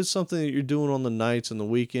 So if it's something that you're doing on the nights and the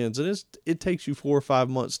weekends, and it takes you 4 or 5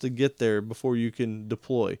 months to get there before you can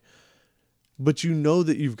deploy, but you know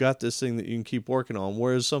that you've got this thing that you can keep working on.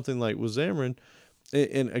 Whereas something like with Xamarin,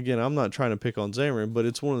 and again, I'm not trying to pick on Xamarin, but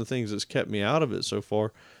it's one of the things that's kept me out of it so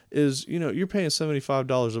far, is, you're paying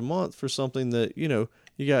 $75 a month for something that, you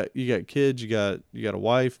got kids, you got a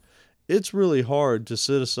wife. It's really hard to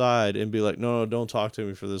sit aside and be like, no, don't talk to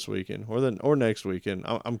me for this weekend or next weekend.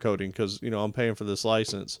 I'm coding because, I'm paying for this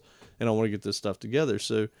license and I want to get this stuff together.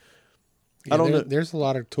 So I don't know. There's a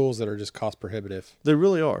lot of tools that are just cost prohibitive. They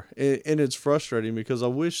really are. And it's frustrating because I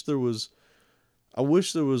wish there was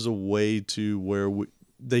a way to where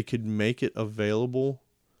they could make it available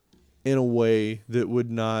in a way that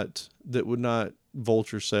would not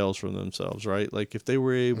vulture sales from themselves, right? Like if they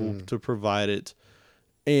were able to provide it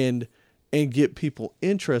and get people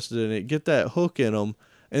interested in it, get that hook in them,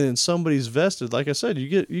 and then somebody's vested. Like I said,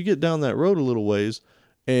 you get down that road a little ways,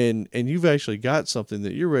 and you've actually got something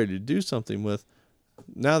that you're ready to do something with.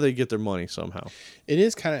 Now they get their money somehow. It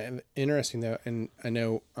is kind of interesting though, and I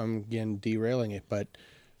know I'm again derailing it, but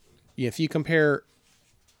if you compare,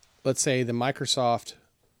 let's say, the Microsoft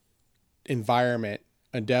environment,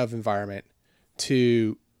 a dev environment,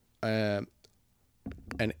 to an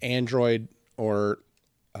Android or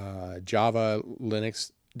Java,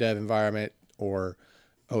 Linux dev environment, or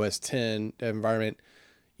OS X dev environment,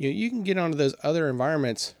 you can get onto those other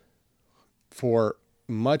environments for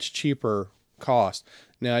much cheaper cost.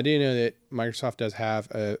 Now, I do know that Microsoft does have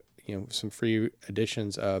some free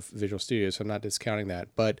editions of Visual Studio, so I'm not discounting that,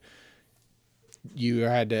 but you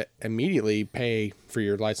had to immediately pay for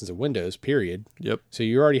your license of Windows, period. Yep. So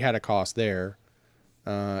you already had a cost there.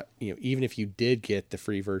 Even if you did get the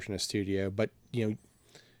free version of Studio, but you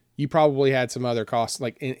probably had some other costs.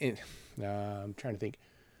 Like I'm trying to think.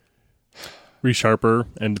 ReSharper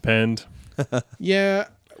and Depend. Yeah.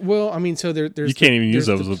 Well, I mean, so there's you can't even use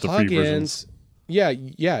those with the free versions. Yeah. I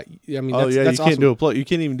mean, that's you can't awesome. Do a plug. You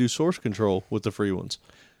can't even do source control with the free ones.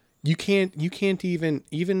 You can't even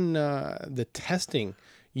the testing.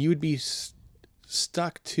 You would be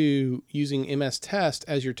stuck to using MS Test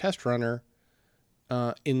as your test runner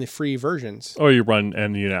in the free versions. Or you run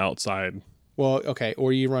NUnit outside. Well, okay,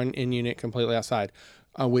 or you run NUnit completely outside,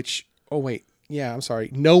 which, oh wait, yeah, I'm sorry,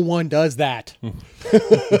 no one does that.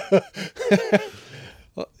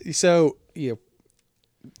 So, yeah,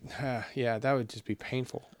 that would just be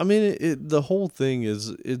painful. I mean, the whole thing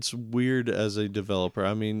it's weird as a developer.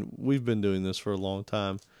 I mean, we've been doing this for a long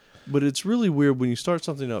time, but it's really weird when you start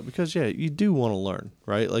something up because, you do want to learn,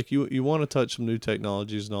 right? Like you want to touch some new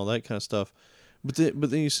technologies and all that kind of stuff. But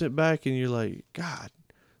then you sit back and you're like, God.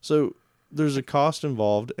 So there's a cost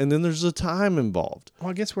involved, and then there's a time involved. Well,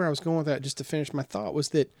 I guess where I was going with that, just to finish my thought, was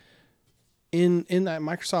that in that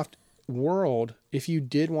Microsoft world, if you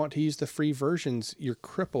did want to use the free versions, you're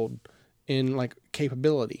crippled in like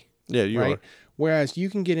capability. Yeah, you right? are. Whereas you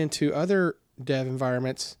can get into other dev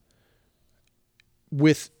environments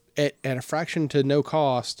with at a fraction to no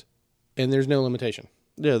cost, and there's no limitation.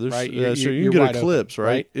 Yeah, there's right? So you can get Eclipse, open,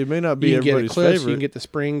 right? It may not be everybody's Eclipse, favorite. You can get the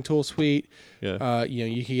Spring tool suite. Yeah.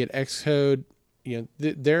 You can get Xcode.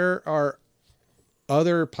 There are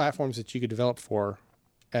other platforms that you could develop for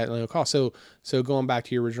at low cost. So going back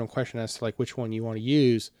to your original question as to like which one you want to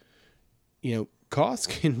use, cost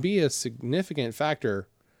can be a significant factor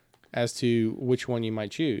as to which one you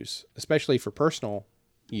might choose, especially for personal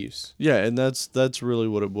use. Yeah, and that's really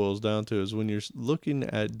what it boils down to, is when you're looking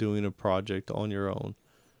at doing a project on your own,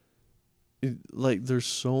 there's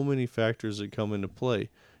so many factors that come into play.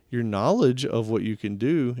 Your knowledge of what you can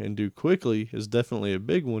do and do quickly is definitely a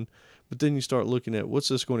big one, but then you start looking at what's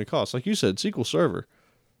this going to cost. Like you said, SQL Server.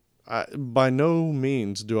 by no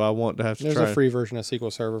means do I want to have to There's try. a free version of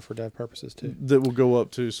SQL Server for dev purposes too. That will go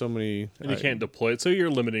up to so many. And you can't deploy it, so you're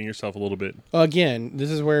limiting yourself a little bit. Again, this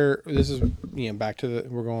is back to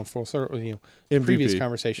we're going full circle. MVP. Previous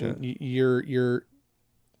conversation. You're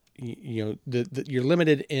you're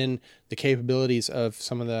limited in the capabilities of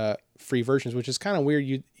some of the free versions, which is kind of weird.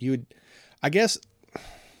 You would, I guess,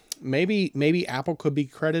 maybe Apple could be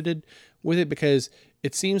credited with it because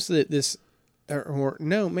it seems that this. Or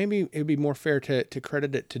no, maybe it'd be more fair to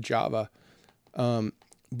credit it to Java.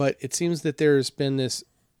 But it seems that there's been this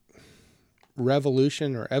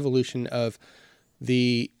revolution or evolution of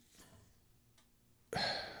the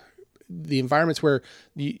environments where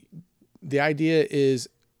the idea is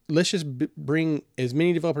let's just bring as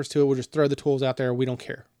many developers to it. We'll just throw the tools out there. We don't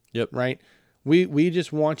care. Yep. Right. We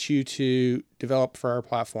just want you to develop for our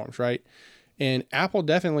platforms. Right. And Apple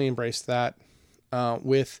definitely embraced that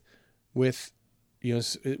with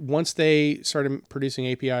once they started producing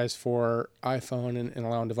APIs for iPhone and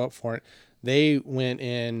allowing develop for it, they went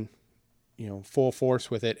in, full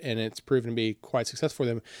force with it, and it's proven to be quite successful for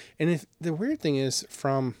them. And the weird thing is,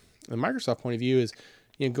 from the Microsoft point of view, is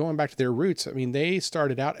going back to their roots. I mean, they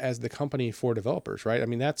started out as the company for developers, right? I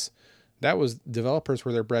mean, that was developers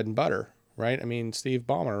were their bread and butter, right? I mean, Steve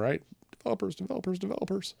Ballmer, right?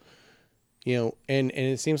 Developers. And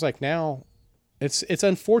it seems like now it's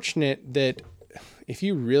unfortunate that if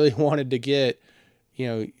you really wanted to get,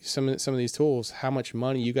 some of these tools, how much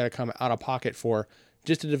money you got to come out of pocket for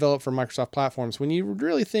just to develop for Microsoft platforms when you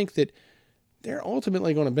really think that they're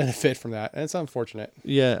ultimately going to benefit from that. And it's unfortunate.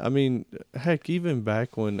 Yeah. I mean, heck, even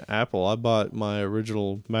back when I bought my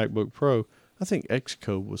original MacBook Pro, I think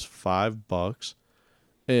Xcode was $5.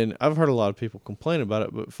 And I've heard a lot of people complain about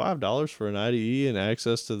it, but $5 for an IDE and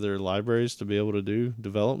access to their libraries to be able to do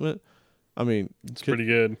development. I mean, it's pretty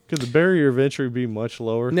good. Could the barrier of entry be much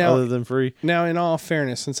lower other than free? Now, in all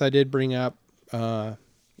fairness, since I did bring up,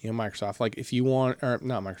 Microsoft, like if you want, or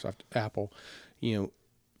not Microsoft, Apple,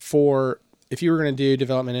 if you were going to do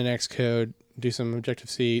development in Xcode, do some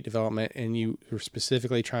Objective-C development, and you were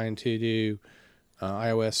specifically trying to do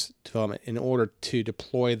iOS development in order to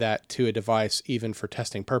deploy that to a device, even for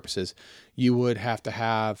testing purposes, you would have to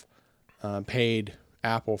have paid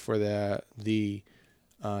Apple for the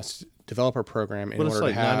developer program in order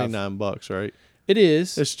to have. But it's like $99, right? It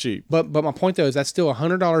is. It's cheap. But my point though is that's still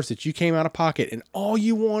 $100 that you came out of pocket, and all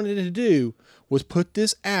you wanted to do was put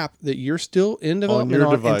this app that you're still in development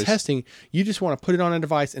on and testing. You just want to put it on a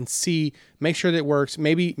device and make sure that it works.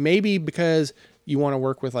 Maybe because you want to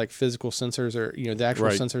work with like physical sensors or the actual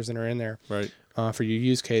sensors that are in there, right? For your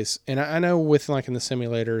use case. And I know with like in the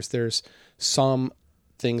simulators, there's some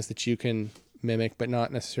things that you can mimic, but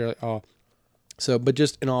not necessarily all. So, but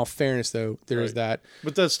just in all fairness, though, there is that.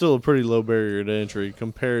 But that's still a pretty low barrier to entry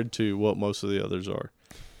compared to what most of the others are.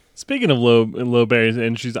 Speaking of low barriers to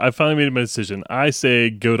entry, I finally made my decision. I say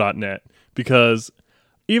go.net because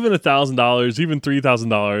even $1,000, even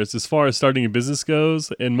 $3,000, as far as starting a business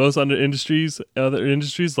goes, in most other industries,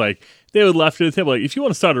 like they would left it at the table. Like if you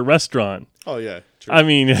want to start a restaurant, oh yeah, true. I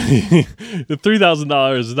mean, the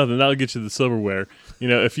 $3,000 is nothing. That'll get you the silverware.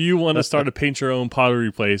 If you want to start a paint your own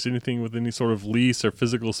pottery place, anything with any sort of lease or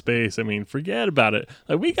physical space, I mean, forget about it.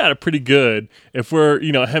 Like we got it pretty good if we're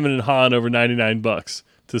hemming and hawing over $99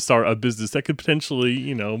 to start a business that could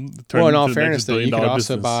potentially turn in all into fairness, though, you could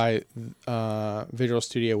also business. buy Visual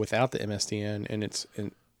Studio without the MSDN, and it's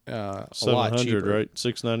a lot cheaper, right?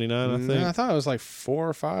 $699, I think. No, I thought it was like $4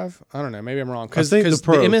 or $5. I don't know. Maybe I'm wrong. Because the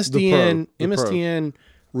MSDN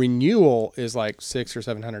renewal is like $600 or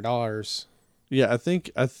 $700. Yeah, I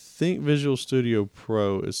think Visual Studio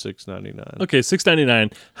Pro is $699. Okay,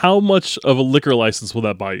 $699. How much of a liquor license will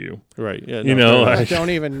that buy you? Right. Yeah. I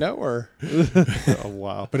don't even know her. Oh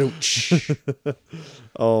wow. But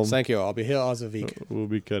thank you. I'll be here as a week. We'll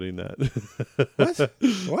be cutting that.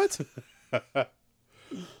 What?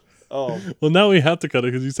 Oh. Well, now we have to cut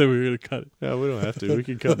it because you said we were going to cut it. Yeah, we don't have to. We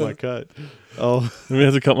can cut my cut. Oh, and we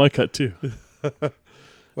have to cut my cut too.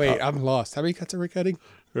 Wait, I'm lost. How many cuts are we cutting?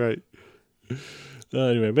 Right.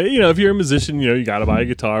 Anyway, but if you're a musician, you got to buy a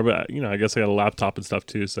guitar. But I guess I got a laptop and stuff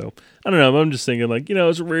too. So I don't know. I'm just thinking like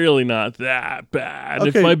it's really not that bad. Okay.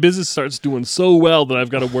 If my business starts doing so well that I've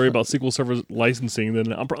got to worry about SQL Server licensing,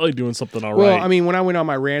 then I'm probably doing something all right. Well, I mean, when I went on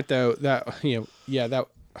my rant though, I mean,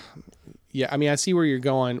 I see where you're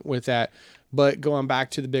going with that. But going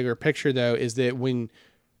back to the bigger picture though, is that when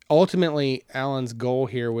ultimately Alan's goal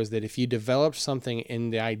here was that if you develop something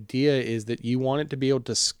and the idea is that you want it to be able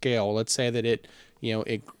to scale, let's say that it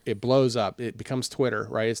blows up, it becomes Twitter,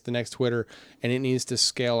 right? It's the next Twitter and it needs to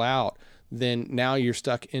scale out. then now you're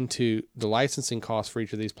stuck into the licensing costs for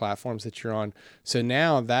each of these platforms that you're on. So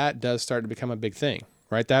now that does start to become a big thing,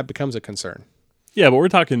 right? That becomes a concern. Yeah, but we're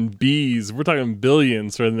talking B's. We're talking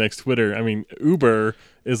billions for the next Twitter. I mean, Uber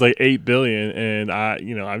is like 8 billion, and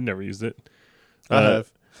I've never used it. I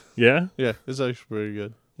have. Yeah? Yeah, it's actually pretty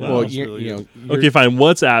good. Well, it's really good. Okay, fine.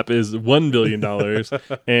 WhatsApp is $1 billion,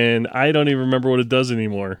 and I don't even remember what it does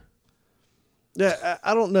anymore. Yeah,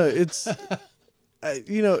 I don't know. It's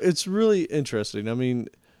it's really interesting. I mean,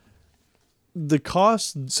 the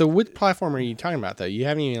cost. So which platform are you talking about, though? You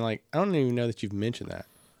haven't even I don't even know that you've mentioned that.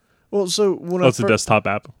 Well, so when It's a desktop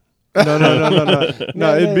app. No.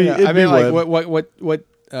 No, it'd be. I mean, like, web. what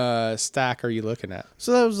stack are you looking at?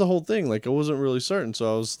 So that was the whole thing. Like, I wasn't really certain,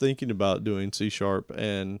 so I was thinking about doing C#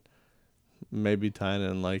 and maybe tying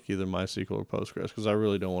in like either MySQL or Postgres because I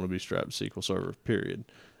really don't want to be strapped to SQL Server. Period.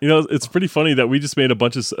 It's pretty funny that we just made a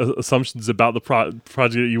bunch of assumptions about the project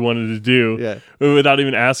that you wanted to do without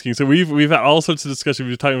even asking. So we've had all sorts of discussion.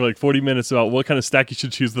 We've been talking for like 40 minutes about what kind of stack you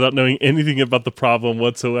should choose without knowing anything about the problem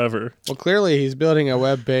whatsoever. Well, clearly he's building a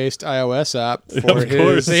web-based iOS app for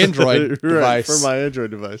his Android device. For my Android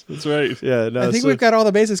device. That's right. Yeah, no, I think we've got all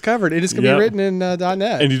the bases covered. It is going to be written in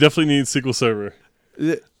 .NET. And you definitely need SQL Server.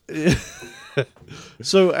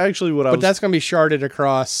 So actually, but that's going to be sharded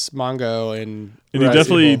across Mongo and you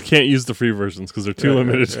definitely can't use the free versions because they're too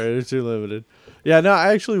limited. Right, they're too limited. Yeah, no.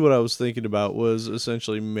 Actually, what I was thinking about was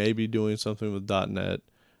essentially maybe doing something with .NET,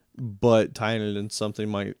 but tying it in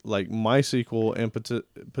something like MySQL and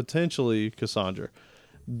potentially Cassandra.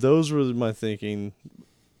 Those were my thinking,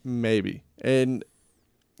 maybe. And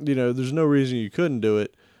there's no reason you couldn't do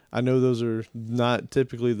it. I know those are not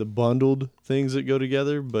typically the bundled things that go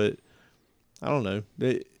together, but I don't know.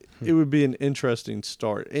 It would be an interesting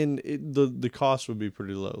start, and the cost would be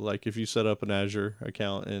pretty low. Like if you set up an Azure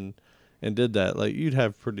account and did that, like you'd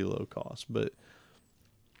have pretty low cost. But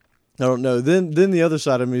I don't know. Then the other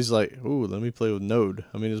side of me is like, ooh, let me play with Node.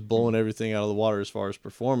 I mean, it's blowing everything out of the water as far as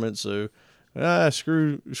performance. So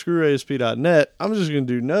screw ASP.NET. I'm just gonna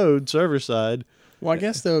do Node server side. Well, I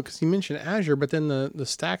guess though, because you mentioned Azure, but then the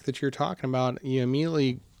stack that you're talking about, you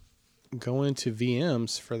immediately go into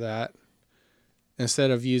VMs for that.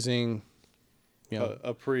 Instead of using,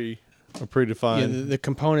 a predefined the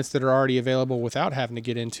components that are already available without having to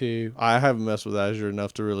get into. I haven't messed with Azure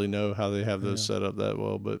enough to really know how they have those set up that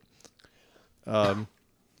well, but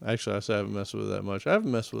actually, I say I haven't messed with it that much. I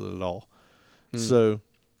haven't messed with it at all. So,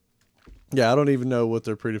 yeah, I don't even know what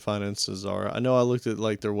their predefined instances are. I know I looked at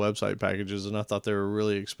like their website packages and I thought they were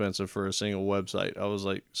really expensive for a single website. I was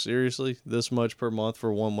like, seriously, this much per month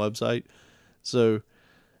for one website? So,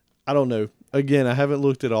 I don't know. Again, I haven't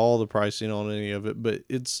looked at all the pricing on any of it, but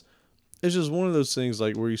it's just one of those things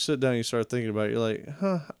like where you sit down and you start thinking about it, you're like,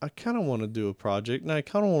 I kind of want to do a project and I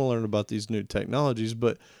kind of want to learn about these new technologies,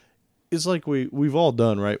 but it's like we've all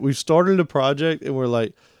done, right? We've started a project and we're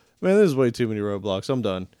like, man, there's way too many roadblocks. I'm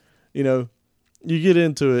done. You get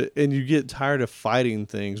into it and you get tired of fighting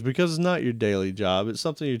things because it's not your daily job. It's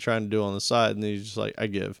something you're trying to do on the side and then you're just like, I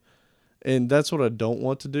give. And that's what I don't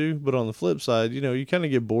want to do. But on the flip side, you kind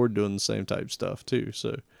of get bored doing the same type stuff too.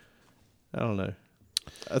 So I don't know.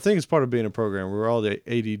 I think it's part of being a programmer. We're all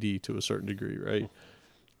ADD to a certain degree, right?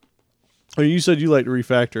 I mean, you said you like to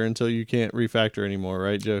refactor until you can't refactor anymore,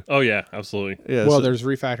 right, Joe? Oh yeah, absolutely. Yeah. Well, there's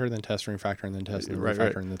refactor, then test, refactor, and then test, and then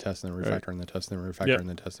refactor, and then test, and then refactor, and then test, and then refactor, and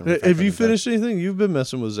then test, and refactor. Have you finished anything? You've been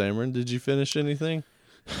messing with Xamarin. Did you finish anything?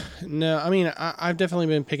 No, I mean, I've definitely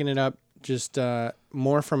been picking it up just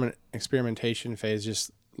more from an experimentation phase,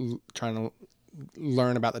 just trying to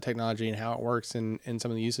learn about the technology and how it works and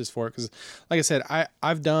some of the uses for it. Because, like I said,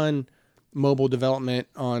 I've done mobile development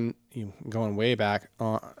on going way back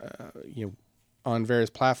on on various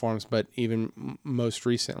platforms, but even most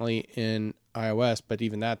recently in iOS. But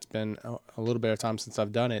even that's been a little bit of time since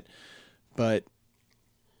I've done it. But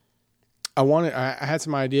I had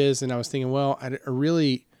some ideas, and I was thinking, well, I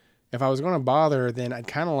really, if I was going to bother, then I'd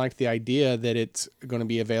kind of like the idea that it's going to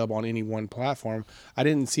be available on any one platform. I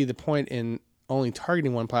didn't see the point in only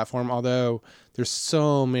targeting one platform, although there's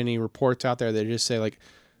so many reports out there that just say, like,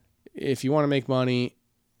 if you want to make money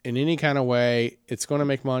in any kind of way, it's going to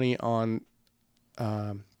make money on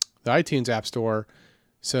the iTunes App Store.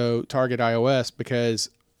 So target iOS, because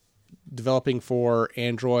developing for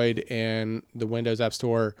Android and the Windows App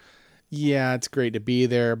Store, yeah, it's great to be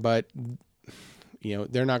there, but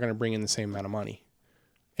they're not going to bring in the same amount of money.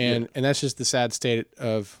 And that's just the sad state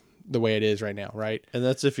of the way it is right now, right? And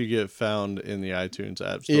that's if you get found in the iTunes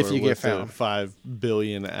App Store. If you get found. 5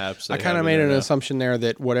 billion apps. I kind of made an assumption there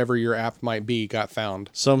that whatever your app might be got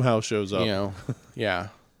found. Somehow shows up. Yeah.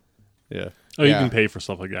 Yeah. Oh, you can pay for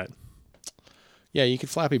stuff like that. Yeah, you could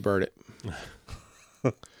Flappy Bird it.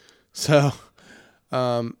 So,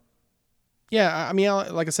 yeah, I mean,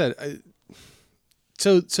 like I said,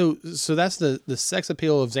 so that's the sex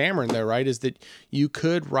appeal of Xamarin, though, right? Is that you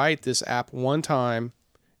could write this app one time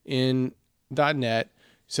in .NET,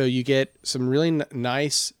 so you get some really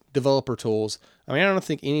nice developer tools. I mean, I don't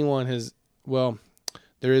think anyone has. Well,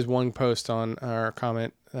 there is one post on our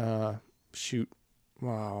comment. Wow.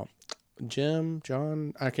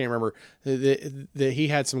 John, I can't remember. That he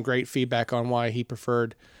had some great feedback on why he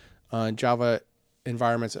preferred Java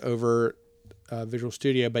environments over Visual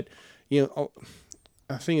Studio. But,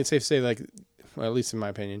 I think it's safe to say, like, well, at least in my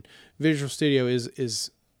opinion, Visual Studio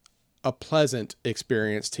is a pleasant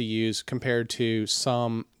experience to use compared to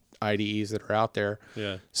some IDEs that are out there.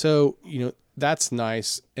 Yeah. So, that's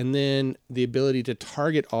nice. And then the ability to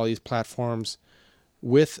target all these platforms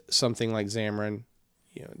with something like Xamarin,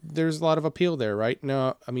 there's a lot of appeal there, right?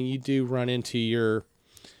 Now, I mean, you do run into you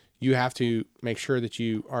have to make sure that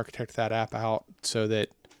you architect that app out so that,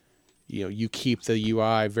 you keep the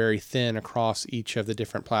UI very thin across each of the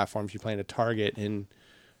different platforms you plan to target, and,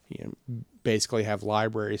 basically have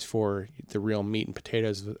libraries for the real meat and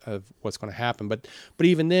potatoes of what's going to happen. But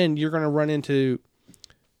even then, you're going to run into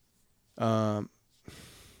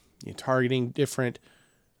targeting different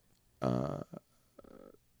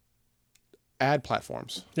ad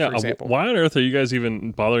platforms, for example. Why on earth are you guys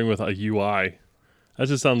even bothering with a UI? That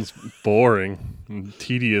just sounds boring and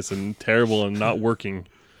tedious and terrible and not working.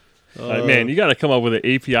 Man, you got to come up with an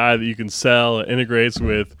API that you can sell and integrates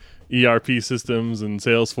with ERP systems and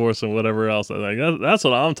Salesforce and whatever else. That's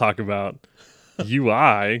what I'm talking about.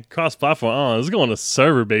 UI, cross-platform. Oh, this is going to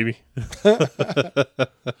server, baby.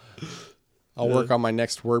 I'll work on my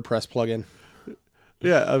next WordPress plugin.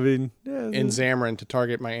 Yeah, I mean, in Xamarin to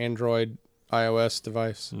target my Android iOS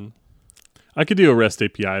device. I could do a REST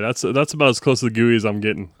API. That's about as close to the GUI as I'm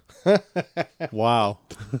getting. Wow.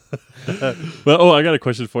 But I got a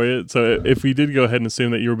question for you. So if we did go ahead and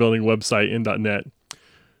assume that you were building a website in .NET,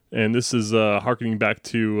 and this is harkening back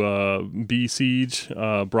to B-Siege,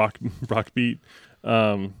 Brockbeat,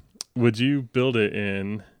 would you build it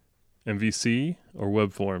in MVC or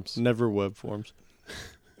web forms? Never web forms.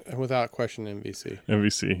 Without question, MVC.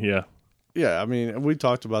 MVC, yeah. Yeah, I mean, we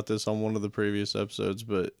talked about this on one of the previous episodes,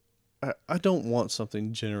 but I don't want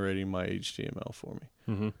something generating my HTML for me.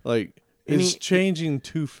 Mm-hmm. Like, it's changing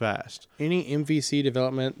too fast. Any MVC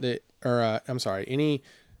development any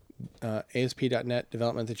ASP.NET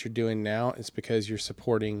development that you're doing now is because you're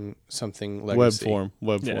supporting something legacy. Web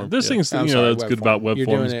form. There's things that's good about web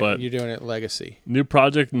forms, but you're doing it legacy. New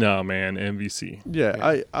project, no, man, MVC.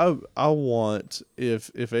 Yeah. I want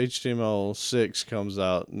if HTML6 comes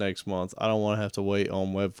out next month, I don't want to have to wait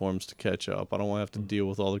on web forms to catch up. I don't want to have to deal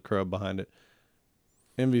with all the crud behind it.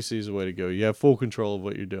 MVC is the way to go. You have full control of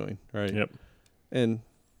what you're doing, right? Yep. And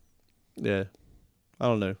yeah. I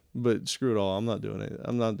don't know, but screw it all. I'm not doing it.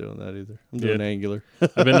 I'm not doing that either. I'm doing Angular.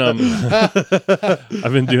 I've been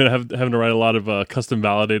having to write a lot of custom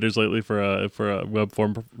validators lately for a web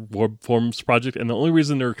forms project, and the only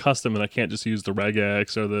reason they're custom and I can't just use the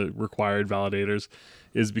regex or the required validators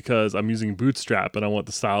is because I'm using Bootstrap and I want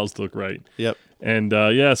the styles to look right. Yep. And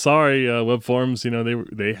web forms,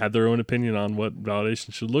 they had their own opinion on what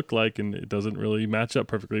validation should look like, and it doesn't really match up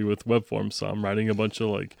perfectly with web forms. So I'm writing a bunch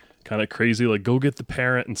of kind of crazy, go get the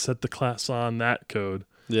parent and set the class on that code.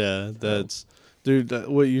 Yeah, that's dude.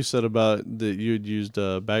 What you said about that you'd used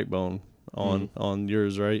Backbone on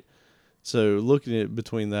yours, right? So looking at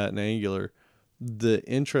between that and Angular, the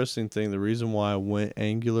interesting thing, the reason why I went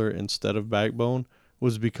Angular instead of Backbone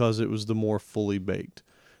was because it was the more fully baked.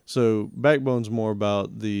 So Backbone's more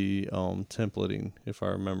about the templating, if I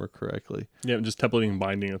remember correctly. Yeah, just templating and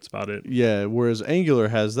binding, that's about it. Yeah, whereas Angular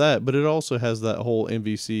has that, but it also has that whole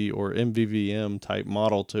MVC or MVVM type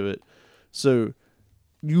model to it. So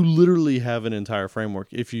you literally have an entire framework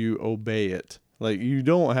if you obey it. You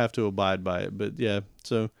don't have to abide by it, but yeah.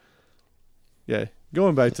 So yeah,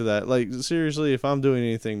 going back to that, seriously, if I'm doing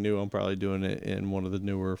anything new, I'm probably doing it in one of the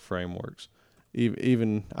newer frameworks.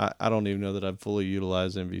 Even I don't even know that I've fully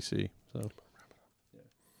utilized MVC. So,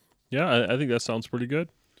 yeah, I think that sounds pretty good.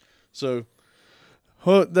 So,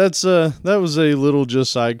 that was a little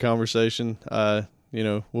just side conversation.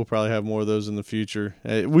 We'll probably have more of those in the future.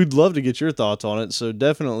 We'd love to get your thoughts on it. So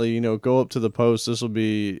definitely, go up to the post. This will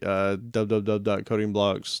be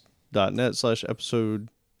www.codingblocks.net/episode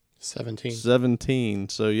 17.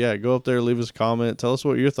 So yeah, go up there, leave us a comment, tell us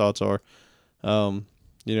what your thoughts are.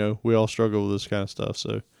 We all struggle with this kind of stuff.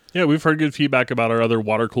 So yeah, we've heard good feedback about our other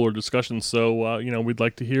water cooler discussions. So, we'd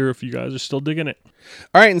like to hear if you guys are still digging it.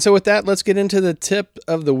 All right. And so with that, let's get into the tip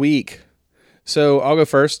of the week. So I'll go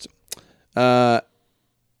first.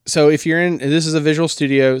 So if you're in, this is a Visual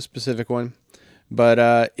Studio specific one,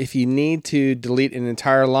 but if you need to delete an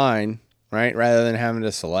entire line, right, rather than having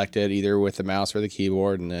to select it either with the mouse or the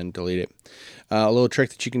keyboard and then delete it, a little trick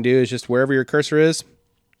that you can do is just wherever your cursor is,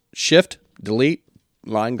 shift, delete,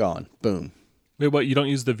 line gone, boom. Wait, what? You don't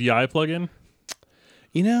use the VI plugin?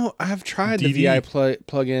 You know, I've tried the VI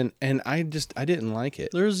plugin, and I didn't like it.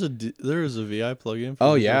 There is a VI plugin.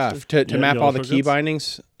 For to map all the key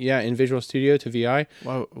bindings, in Visual Studio to VI.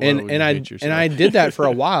 Why I did that for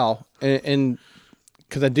a while, and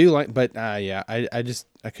because I do like, but I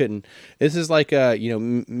couldn't. This is like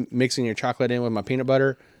mixing your chocolate in with my peanut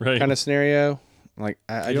butter kind of scenario. Like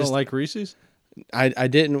I don't like Reese's. I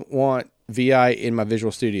didn't want VI in my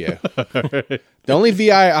Visual Studio. The only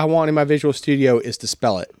VI I want in my Visual Studio is to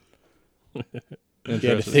spell it. You had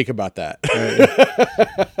to think about that.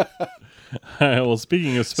 All right, well,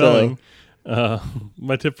 speaking of spelling,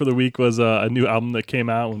 my tip for the week was a new album that came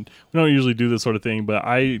out. And we don't usually do this sort of thing, but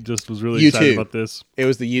I just was really excited about this. It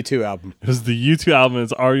was the U2 album. It was the U2 album.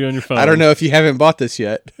 It's already on your phone. I don't know if you haven't bought this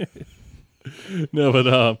yet. No,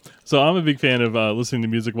 but so I'm a big fan of listening to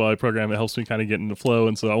music while I program. It helps me kind of get in the flow,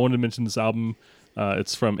 and so I wanted to mention this album.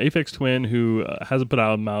 It's from Aphex Twin, who hasn't put an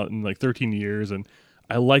album out in like 13 years, and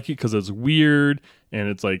I like it because it's weird and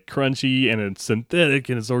it's like crunchy and it's synthetic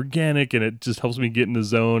and it's organic and it just helps me get in the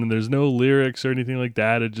zone. And there's no lyrics or anything like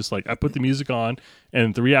that. It just like I put the music on,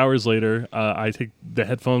 and 3 hours later, I take the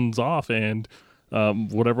headphones off, and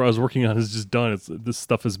whatever I was working on is just done. This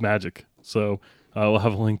stuff is magic. So. We'll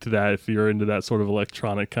have a link to that if you're into that sort of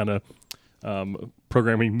electronic kind of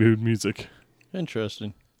programming mood music.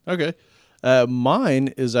 Interesting. Okay. Mine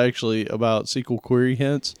is actually about SQL query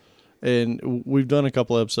hints, and we've done a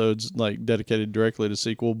couple episodes like dedicated directly to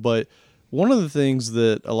SQL, but one of the things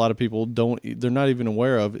that a lot of people they're not even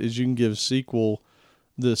aware of is you can give SQL,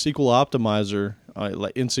 the SQL optimizer,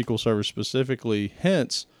 like in SQL Server specifically,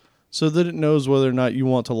 hints so that it knows whether or not you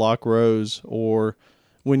want to lock rows or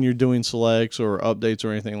when you're doing selects or updates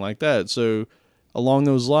or anything like that. So along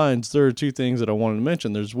those lines, there are two things that I wanted to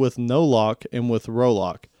mention. There's with no lock and with row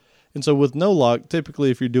lock. And so with no lock,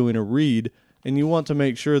 typically if you're doing a read and you want to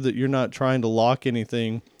make sure that you're not trying to lock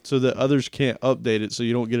anything so that others can't update it so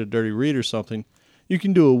you don't get a dirty read or something, you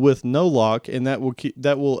can do it with no lock, and that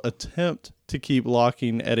will attempt to keep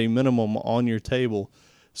locking at a minimum on your table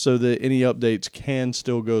so that any updates can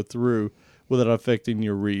still go through without affecting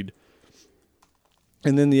your read.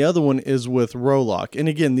 And then the other one is with row lock. And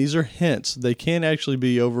again, these are hints. They can actually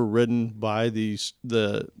be overridden by the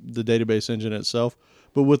database engine itself.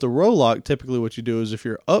 But with the row lock, typically what you do is if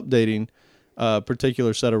you're updating a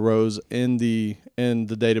particular set of rows in the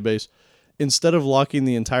database, instead of locking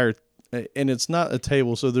the entire, and it's not a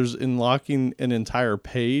table, so there's in locking an entire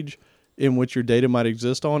page in which your data might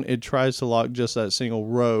exist on, it tries to lock just that single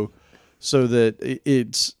row so that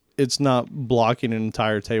it's not blocking an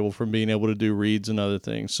entire table from being able to do reads and other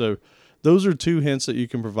things. So those are two hints that you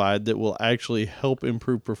can provide that will actually help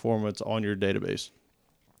improve performance on your database.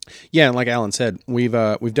 Yeah, and like Alan said, we've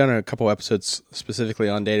done a couple episodes specifically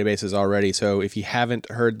on databases already. So if you haven't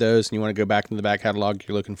heard those and you want to go back into the back catalog,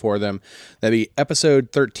 you're looking for them, that'd be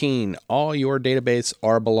episode 13, All Your Database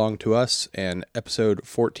Are Belong to Us, and episode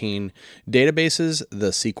 14, Databases,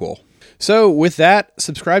 the Sequel. So with that,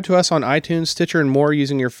 subscribe to us on iTunes, Stitcher, and more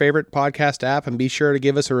using your favorite podcast app, and be sure to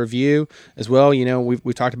give us a review as well. You know,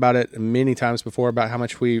 we've talked about it many times before about how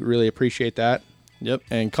much we really appreciate that. Yep,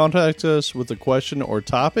 and contact us with a question or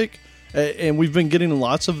topic, and we've been getting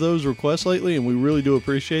lots of those requests lately, and we really do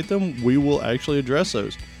appreciate them. We will actually address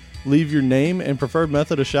those. Leave your name and preferred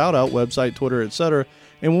method of shout-out, website, Twitter, etc.,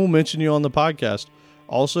 and we'll mention you on the podcast.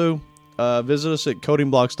 Also, visit us at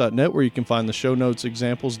codingblocks.net, where you can find the show notes,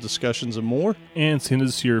 examples, discussions, and more. And send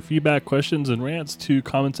us your feedback, questions, and rants to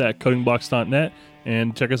comments@codingblocks.net,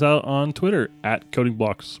 and check us out on Twitter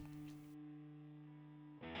 @codingblocks.